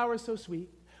for the flowers so sweet.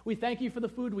 We thank you for the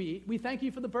food we eat. We thank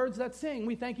you for the birds that sing.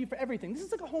 We thank you for everything. This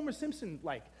is like a Homer Simpson,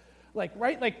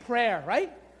 prayer,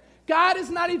 right? God is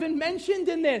not even mentioned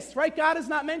in this, right? God is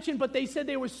not mentioned, but they said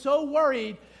they were so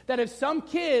worried that if some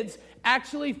kids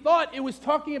actually thought it was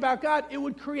talking about God, it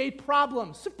would create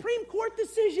problems. Supreme Court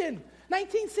decision,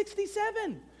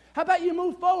 1967. How about you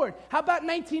move forward? How about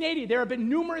 1980? There have been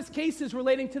numerous cases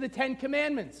relating to the Ten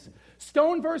Commandments.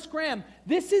 Stone versus Graham.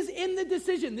 This is in the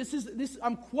decision.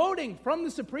 I'm quoting from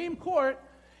the Supreme Court.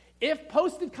 If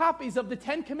posted copies of the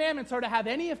Ten Commandments are to have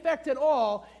any effect at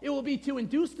all, it will be to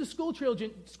induce the school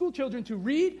children to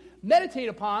read, meditate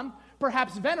upon,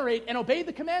 perhaps venerate, and obey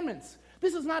the commandments.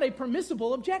 This is not a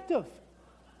permissible objective.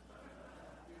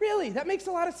 Really, that makes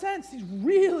a lot of sense. These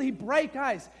really bright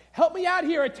guys. Help me out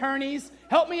here, attorneys.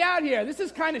 Help me out here. This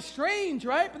is kind of strange,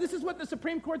 right? But this is what the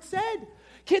Supreme Court said.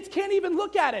 Kids can't even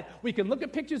look at it. We can look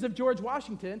at pictures of George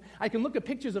Washington. I can look at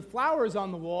pictures of flowers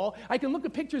on the wall. I can look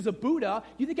at pictures of Buddha.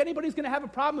 You think anybody's going to have a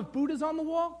problem if Buddha's on the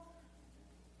wall?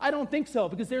 I don't think so,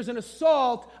 because there's an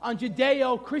assault on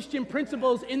Judeo-Christian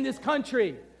principles in this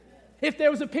country. If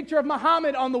there was a picture of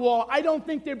Muhammad on the wall, I don't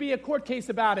think there'd be a court case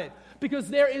about it, because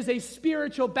there is a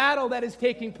spiritual battle that is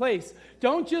taking place.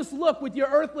 Don't just look with your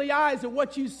earthly eyes at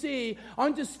what you see.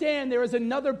 Understand there is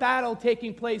another battle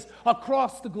taking place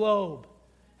across the globe.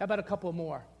 How about a couple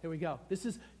more? Here we go. This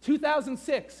is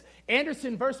 2006.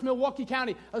 Anderson versus Milwaukee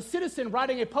County. A citizen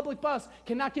riding a public bus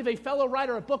cannot give a fellow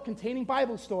rider a book containing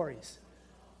Bible stories.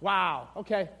 Wow.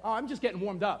 Okay. Oh, I'm just getting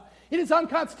warmed up. It is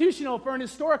unconstitutional for an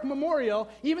historic memorial,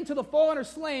 even to the fallen or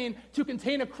slain, to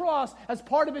contain a cross as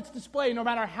part of its display, no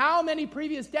matter how many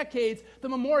previous decades the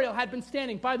memorial had been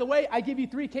standing. By the way, I give you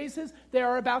 3 cases. There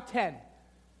are about 10.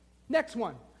 Next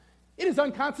one. It is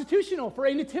unconstitutional for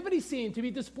a nativity scene to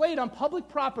be displayed on public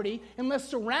property unless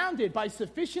surrounded by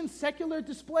sufficient secular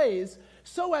displays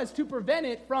so as to prevent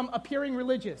it from appearing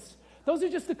religious. Those are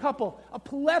just a couple. A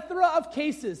plethora of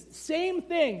cases. Same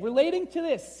thing relating to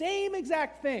this. Same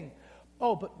exact thing.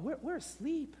 Oh, but we're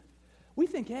asleep. We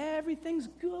think everything's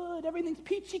good. Everything's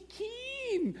peachy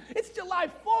keen. It's July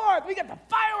 4th. We got the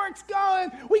fireworks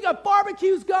going. We got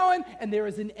barbecues going. And there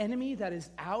is an enemy that is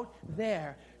out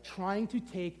there trying to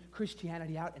take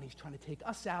Christianity out, and he's trying to take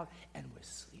us out, and we're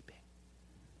sleeping.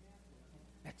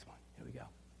 Next one. Here we go.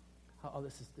 Oh,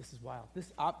 this is wild.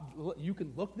 You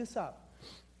can look this up.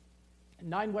 In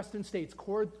 9 Western states,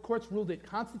 courts ruled it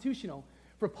constitutional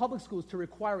for public schools to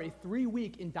require a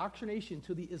 3-week indoctrination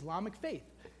to the Islamic faith,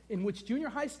 in which junior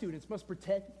high students must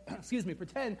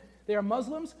pretend they are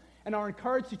Muslims and are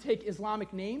encouraged to take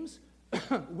Islamic names,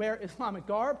 wear Islamic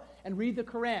garb, and read the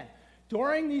Quran.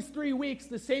 During these 3 weeks,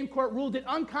 the same court ruled it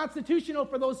unconstitutional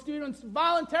for those students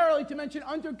voluntarily to mention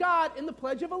under God in the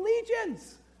Pledge of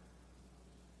Allegiance.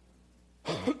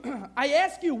 I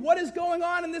ask you, what is going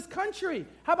on in this country?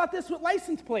 How about this with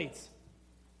license plates?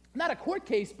 Not a court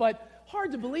case, but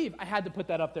hard to believe. I had to put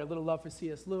that up there. A little love for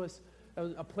C.S. Lewis. That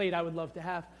was a plate I would love to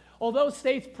have. Although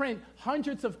states print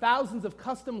hundreds of thousands of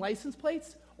custom license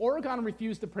plates, Oregon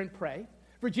refused to print Pray.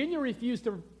 Virginia refused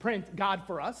to print God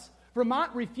for Us.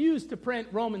 Vermont refused to print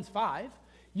Romans 5.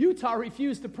 Utah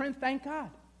refused to print Thank God.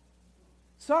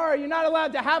 Sorry, you're not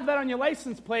allowed to have that on your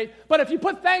license plate, but if you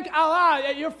put Thank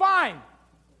Allah, you're fine,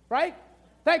 right?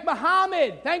 Thank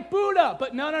Muhammad, thank Buddha.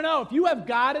 But no. If you have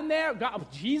God in there,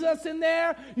 Jesus in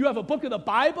there, you have a book of the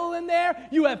Bible in there,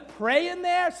 you have Pray in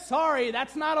there, sorry,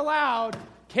 that's not allowed.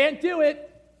 Can't do it.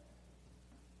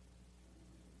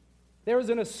 There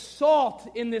is an assault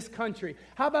in this country.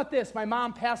 How about this? My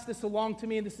mom passed this along to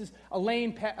me, and this is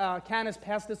Elaine Canis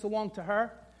passed this along to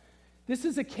her. This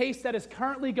is a case that is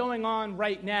currently going on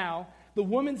right now. The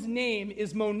woman's name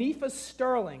is Monifa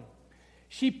Sterling.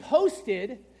 She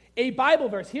posted a Bible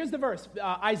verse. Here's the verse,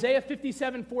 Isaiah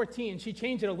 57:14. She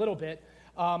changed it a little bit.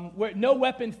 Where no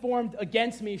weapon formed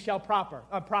against me shall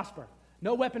prosper.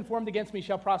 No weapon formed against me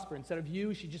shall prosper. Instead of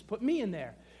you, she just put me in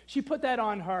there. She put that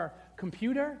on her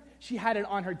computer. She had it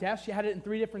on her desk. She had it in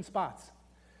 3 different spots.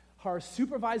 Her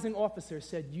supervising officer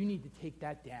said, you need to take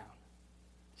that down.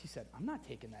 She said, I'm not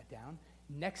taking that down.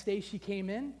 Next day she came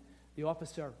in. The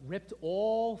officer ripped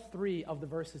all 3 of the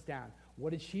verses down.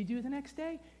 What did she do the next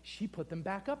day? She put them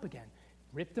back up again.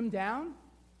 Ripped them down.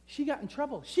 She got in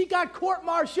trouble. She got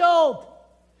court-martialed.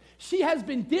 She has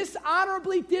been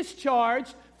dishonorably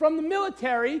discharged from the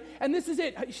military, and this is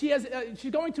it.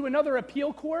 She's going to another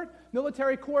appeal court,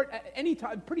 military court, any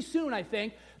time, pretty soon, I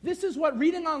think. This is what,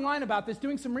 reading online about this,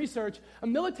 doing some research, a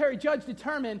military judge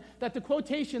determined that the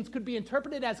quotations could be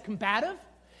interpreted as combative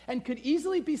and could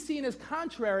easily be seen as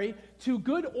contrary to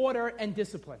good order and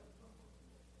discipline.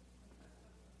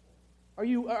 Are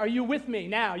you with me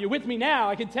now? You're with me now,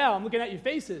 I can tell. I'm looking at your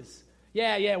faces.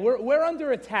 Yeah, we're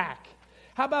under attack.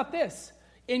 How about this?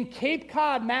 In Cape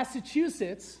Cod,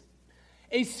 Massachusetts,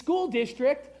 a school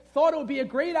district thought it would be a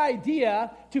great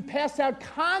idea to pass out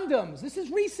condoms. This is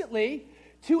recently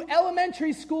to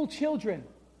elementary school children.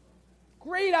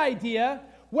 Great idea.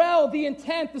 Well,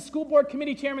 the school board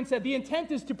committee chairman said, the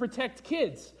intent is to protect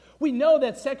kids. We know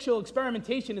that sexual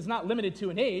experimentation is not limited to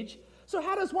an age. So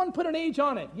how does one put an age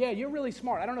on it? Yeah, you're really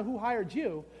smart. I don't know who hired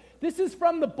you. This is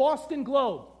from the Boston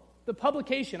Globe, the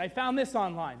publication. I found this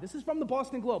online. This is from the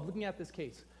Boston Globe, looking at this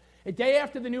case. A day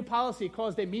after the new policy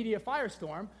caused a media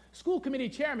firestorm, school committee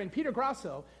chairman Peter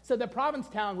Grasso said that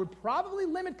Provincetown would probably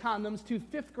limit condoms to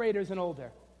 5th graders and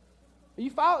older.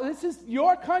 You follow? This is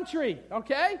your country,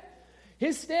 okay?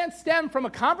 His stance stemmed from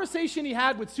a conversation he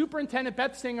had with Superintendent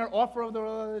Beth Singer, author of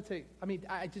the...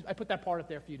 I put that part up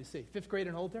there for you to see. 5th grade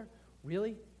and older?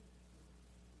 Really?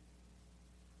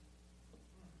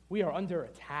 We are under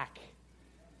attack.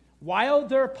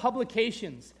 Wilder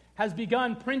Publications has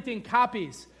begun printing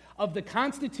copies of the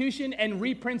Constitution and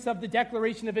reprints of the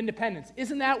Declaration of Independence.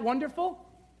 Isn't that wonderful?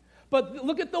 But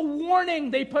look at the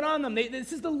warning they put on them.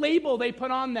 This is the label they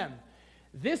put on them.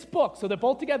 This book, so they're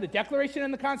both together, the Declaration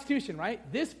and the Constitution, right?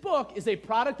 This book is a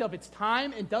product of its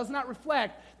time and does not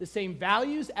reflect the same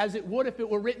values as it would if it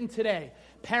were written today.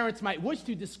 Parents might wish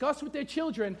to discuss with their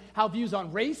children how views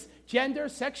on race, gender,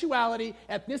 sexuality,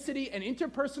 ethnicity, and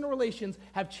interpersonal relations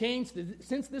have changed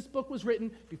since this book was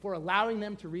written before allowing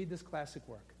them to read this classic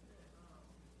work.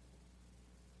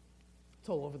 It's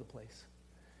all over the place.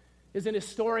 Is an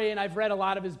historian. I've read a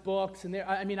lot of his books, and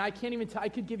I can't even I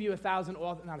could give you 1,000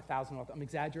 authors, not 1,000 authors, I'm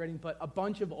exaggerating, but a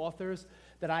bunch of authors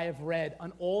that I have read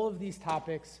on all of these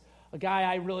topics. A guy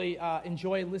I really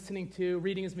enjoy listening to,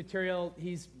 reading his material.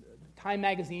 Time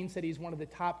Magazine said he's one of the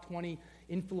top 20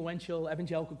 influential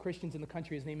evangelical Christians in the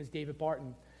country. His name is David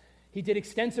Barton. He did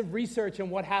extensive research on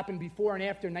what happened before and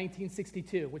after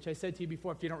 1962, which I said to you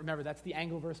before, if you don't remember, that's the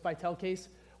Anglo versus Vitale case,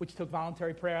 which took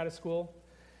voluntary prayer out of school.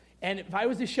 And if I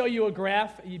was to show you a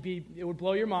graph, it would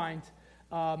blow your mind.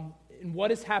 In what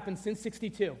has happened since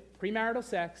 62, premarital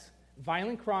sex,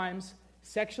 violent crimes,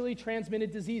 sexually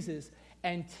transmitted diseases,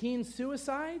 and teen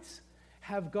suicides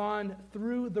have gone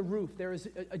through the roof. There is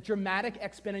a dramatic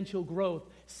exponential growth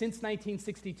since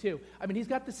 1962. I mean, he's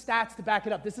got the stats to back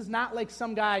it up. This is not like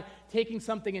some guy taking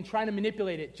something and trying to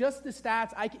manipulate it. Just the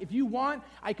stats. If you want,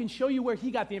 I can show you where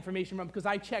he got the information from because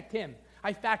I checked him.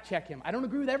 I fact-check him. I don't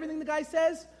agree with everything the guy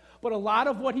says, but a lot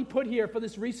of what he put here for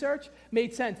this research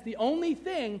made sense. The only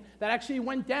thing that actually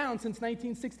went down since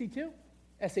 1962,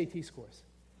 SAT scores.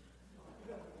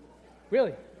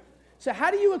 Really? So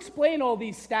how do you explain all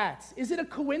these stats? Is it a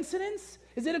coincidence?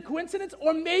 Is it a coincidence?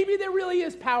 Or maybe there really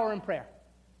is power in prayer?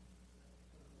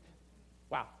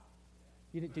 Wow.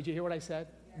 Did you hear what I said?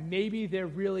 Maybe there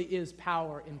really is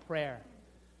power in prayer.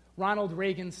 Ronald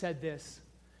Reagan said this: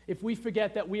 if we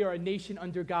forget that we are a nation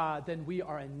under God, then we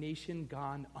are a nation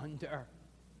gone under.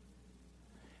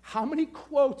 How many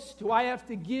quotes do I have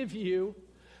to give you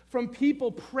from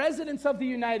people, presidents of the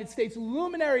United States,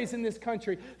 luminaries in this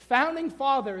country, founding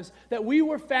fathers, that we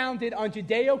were founded on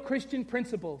Judeo-Christian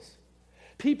principles?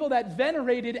 People that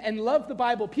venerated and loved the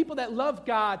Bible, people that loved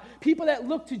God, people that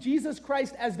looked to Jesus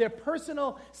Christ as their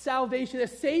personal salvation, their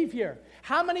Savior.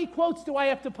 How many quotes do I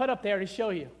have to put up there to show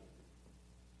you?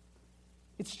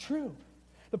 It's true.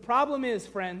 The problem is,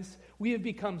 friends, we have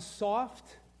become soft.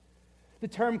 The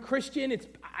term Christian,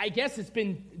 I guess it's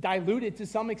been diluted to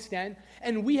some extent,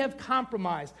 and we have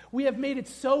compromised. We have made it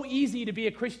so easy to be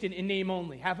a Christian in name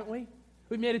only, haven't we?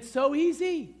 We've made it so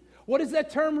easy. What does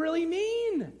that term really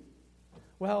mean?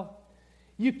 Well,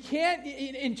 you can't,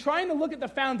 in trying to look at the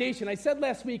foundation, I said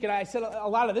last week, and I said a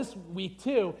lot of this week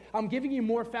too, I'm giving you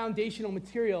more foundational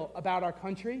material about our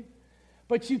country,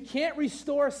 but you can't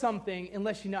restore something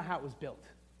unless you know how it was built.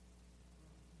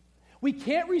 We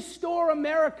can't restore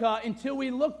America until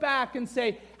we look back and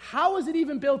say, how was it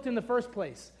even built in the first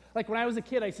place? Like when I was a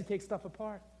kid, I used to take stuff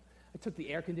apart. I took the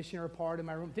air conditioner apart in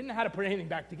my room. Didn't know how to put anything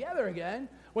back together again.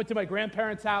 Went to my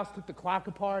grandparents' house, took the clock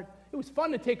apart. It was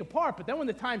fun to take apart, but then when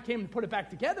the time came to put it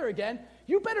back together again,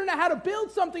 you better know how to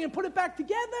build something and put it back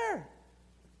together.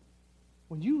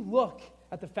 When you look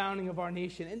at the founding of our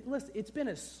nation, and listen, it's been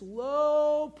a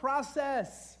slow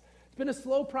process. It's been a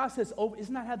slow process. Oh,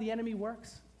 isn't that how the enemy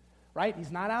works? Right?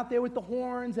 He's not out there with the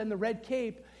horns and the red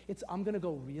cape. It's, I'm going to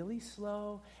go really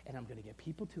slow, and I'm going to get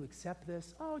people to accept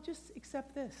this. Oh, just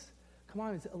accept this. Come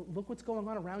on, look what's going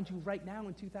on around you right now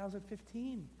in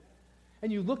 2015.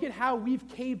 And you look at how we've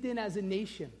caved in as a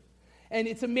nation. And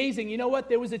it's amazing. You know what?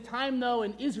 There was a time, though,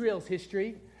 in Israel's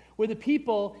history where the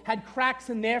people had cracks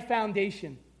in their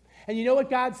foundation. And you know what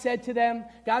God said to them?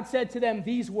 God said to them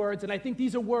these words, and I think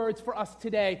these are words for us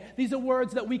today. These are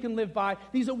words that we can live by.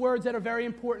 These are words that are very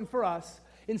important for us.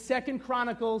 In 2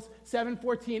 Chronicles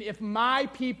 7:14, if my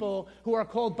people who are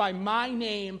called by my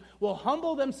name will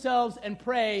humble themselves and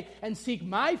pray and seek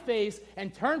my face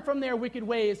and turn from their wicked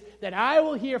ways, then I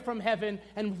will hear from heaven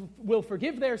and will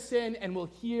forgive their sin and will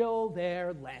heal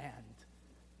their land.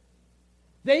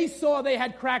 They saw they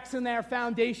had cracks in their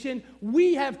foundation.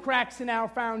 We have cracks in our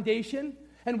foundation.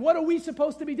 And what are we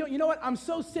supposed to be doing? You know what? I'm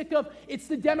so sick of it's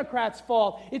the Democrats'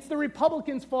 fault. It's the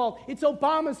Republicans' fault. It's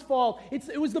Obama's fault.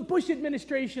 It was the Bush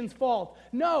administration's fault.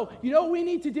 No. You know what we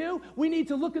need to do? We need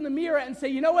to look in the mirror and say,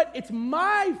 you know what? It's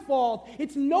my fault.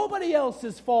 It's nobody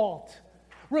else's fault.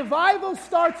 Revival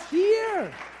starts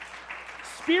here.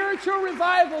 Spiritual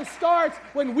revival starts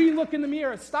when we look in the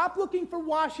mirror. Stop looking for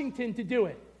Washington to do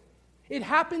it. It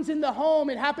happens in the home.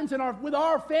 It happens with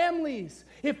our families.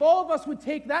 If all of us would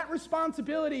take that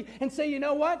responsibility and say, you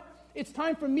know what? It's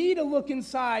time for me to look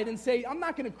inside and say, I'm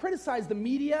not going to criticize the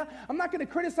media. I'm not going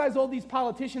to criticize all these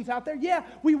politicians out there. Yeah,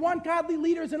 we want godly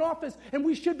leaders in office, and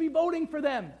we should be voting for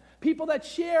them. People that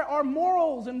share our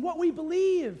morals and what we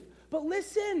believe. But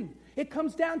listen, it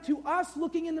comes down to us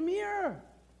looking in the mirror.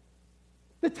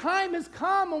 The time has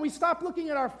come when we stop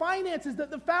looking at our finances, that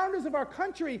the founders of our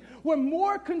country were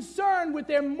more concerned with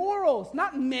their morals,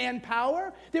 not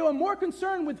manpower. They were more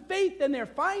concerned with faith than their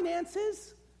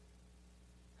finances.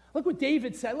 Look what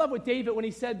David said. I love what David, when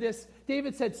he said this,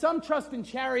 David said, some trust in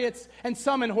chariots and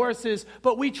some in horses,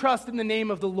 but we trust in the name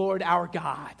of the Lord our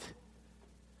God.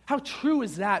 How true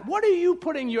is that? What are you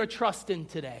putting your trust in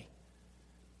today?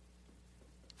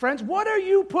 Friends, what are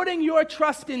you putting your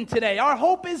trust in today? Our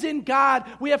hope is in God.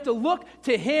 We have to look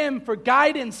to Him for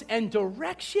guidance and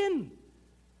direction.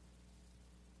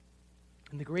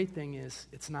 And the great thing is,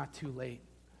 it's not too late.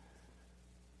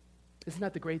 Isn't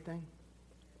that the great thing?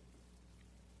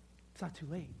 It's not too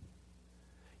late.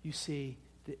 You see,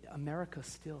 America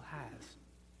still has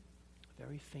a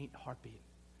very faint heartbeat.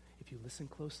 If you listen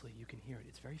closely, you can hear it.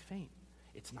 It's very faint.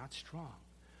 It's not strong.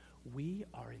 We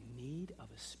are in need of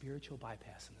a spiritual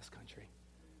bypass in this country.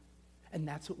 And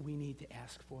that's what we need to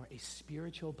ask for, a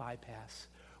spiritual bypass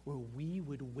where we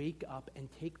would wake up and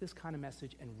take this kind of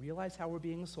message and realize how we're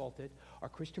being assaulted, our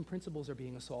Christian principles are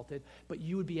being assaulted, but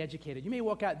you would be educated. You may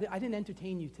walk out, I didn't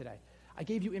entertain you today. I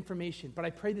gave you information, but I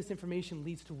pray this information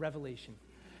leads to revelation.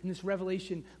 And this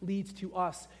revelation leads to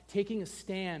us taking a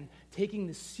stand, taking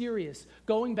this serious,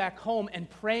 going back home and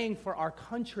praying for our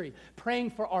country, praying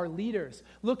for our leaders,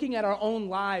 looking at our own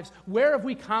lives. Where have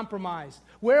we compromised?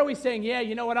 Where are we saying, yeah,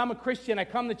 you know what, I'm a Christian, I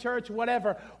come to church,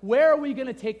 whatever. Where are we going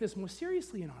to take this more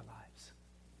seriously in our lives?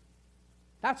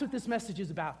 That's what this message is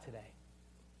about today.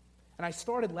 And I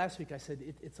started last week, I said,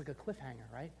 it's like a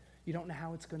cliffhanger, right? You don't know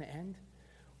how it's going to end.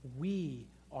 We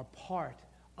are part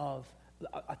of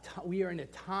we are in a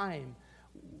time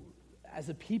as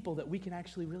a people that we can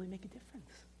actually really make a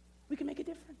difference. We can make a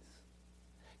difference.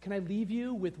 Can I leave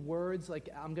you with words like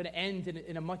I'm going to end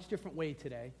in a much different way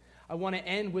today? I want to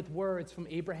end with words from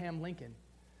Abraham Lincoln.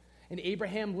 And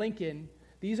Abraham Lincoln,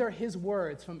 these are his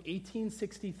words from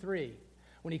 1863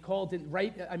 when he called it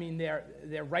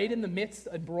they're right in the midst,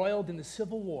 embroiled in the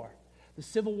Civil War. The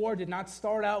Civil War did not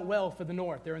start out well for the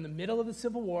North. They're in the middle of the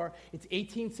Civil War. It's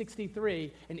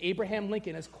 1863, and Abraham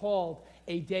Lincoln has called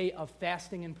a day of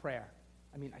fasting and prayer.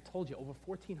 I mean, I told you, over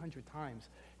 1,400 times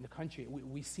in the country,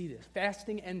 we see this,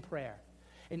 fasting and prayer.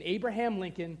 And Abraham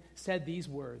Lincoln said these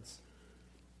words: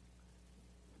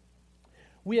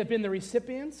 "We have been the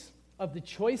recipients of the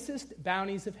choicest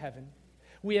bounties of heaven.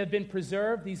 We have been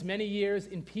preserved these many years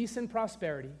in peace and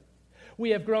prosperity.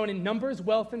 We have grown in numbers,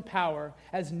 wealth, and power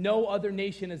as no other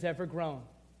nation has ever grown.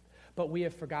 But we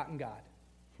have forgotten God.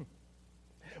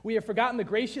 We have forgotten the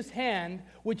gracious hand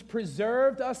which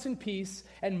preserved us in peace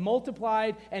and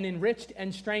multiplied and enriched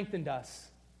and strengthened us.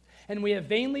 And we have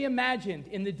vainly imagined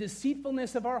in the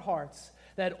deceitfulness of our hearts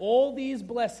that all these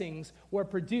blessings were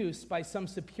produced by some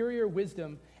superior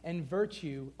wisdom and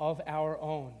virtue of our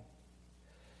own.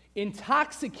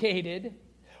 Intoxicated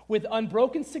with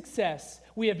unbroken success,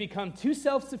 we have become too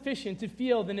self-sufficient to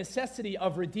feel the necessity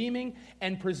of redeeming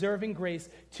and preserving grace,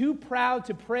 too proud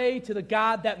to pray to the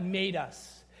God that made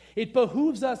us. It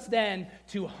behooves us then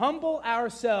to humble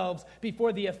ourselves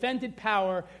before the offended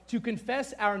power, to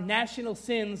confess our national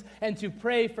sins, and to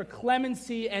pray for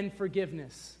clemency and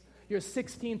forgiveness. Your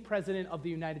 16th President of the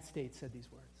United States said these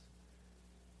words.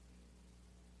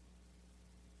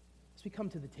 As we come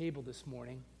to the table this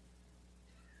morning,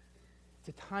 it's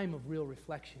a time of real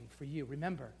reflection for you.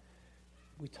 Remember,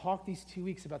 we talked these 2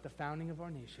 weeks about the founding of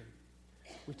our nation.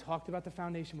 We talked about the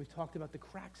foundation. We've talked about the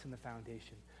cracks in the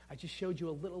foundation. I just showed you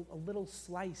a little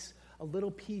slice, a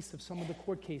little piece of some of the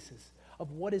court cases,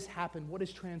 of what has happened, what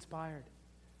has transpired.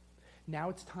 Now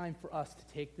it's time for us to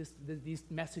take these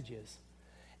messages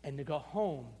and to go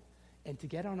home and to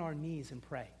get on our knees and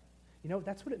pray. You know,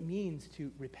 that's what it means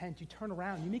to repent. You turn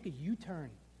around, you make a U-turn.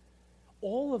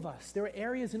 All of us, there are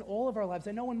areas in all of our lives.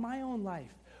 I know in my own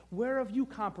life, where have you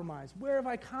compromised? Where have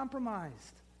I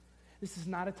compromised? This is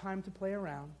not a time to play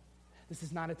around. This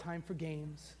is not a time for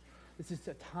games. This is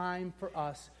a time for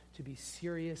us to be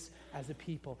serious as a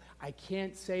people. I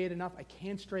can't say it enough. I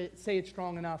can't say it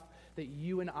strong enough that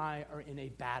you and I are in a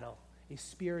battle, a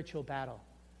spiritual battle.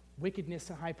 Wickedness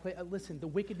in high place. Listen, the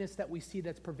wickedness that we see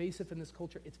that's pervasive in this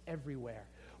culture, it's everywhere.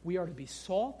 We are to be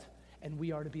salt and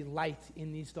we are to be light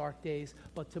in these dark days,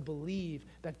 but to believe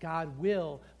that God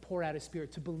will pour out His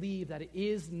Spirit, to believe that it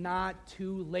is not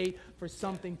too late for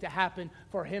something to happen,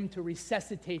 for Him to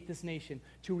resuscitate this nation,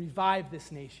 to revive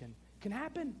this nation. It can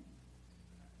happen.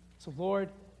 So Lord,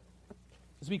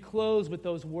 as we close with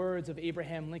those words of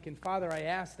Abraham Lincoln, Father, I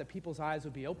ask that people's eyes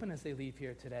would be open as they leave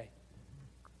here today.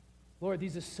 Lord,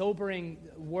 these are sobering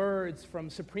words from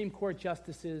Supreme Court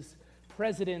justices,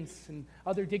 presidents, and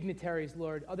other dignitaries,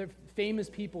 Lord, other famous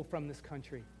people from this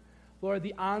country. Lord,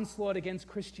 the onslaught against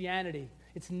Christianity,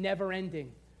 it's never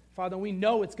ending. Father, we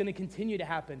know it's going to continue to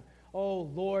happen. Oh,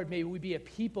 Lord, may we be a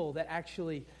people that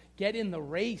actually get in the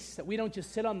race, that we don't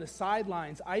just sit on the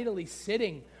sidelines, idly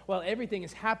sitting while everything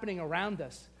is happening around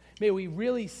us. May we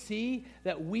really see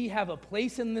that we have a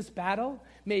place in this battle.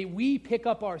 May we pick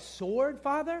up our sword,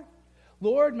 Father.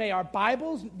 Lord, may our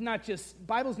Bibles not just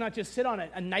sit on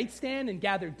a nightstand and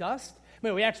gather dust.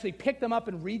 May we actually pick them up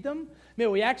and read them. May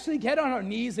we actually get on our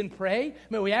knees and pray.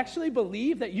 May we actually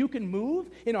believe that you can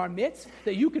move in our midst,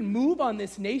 that you can move on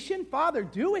this nation. Father,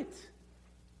 do it.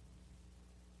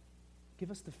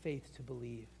 Give us the faith to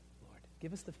believe, Lord.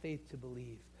 Give us the faith to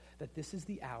believe that this is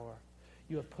the hour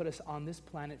you have put us on this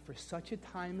planet for such a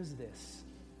time as this,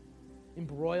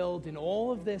 embroiled in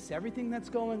all of this, everything that's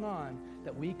going on,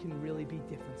 that we can really be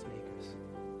difference makers.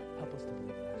 Help us to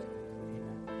believe that.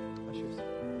 Amen. Ushers.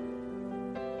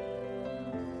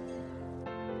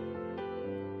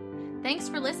 Thanks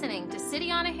for listening to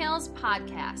City on a Hill's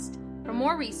podcast. For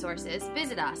more resources,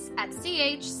 visit us at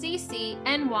chccny.com.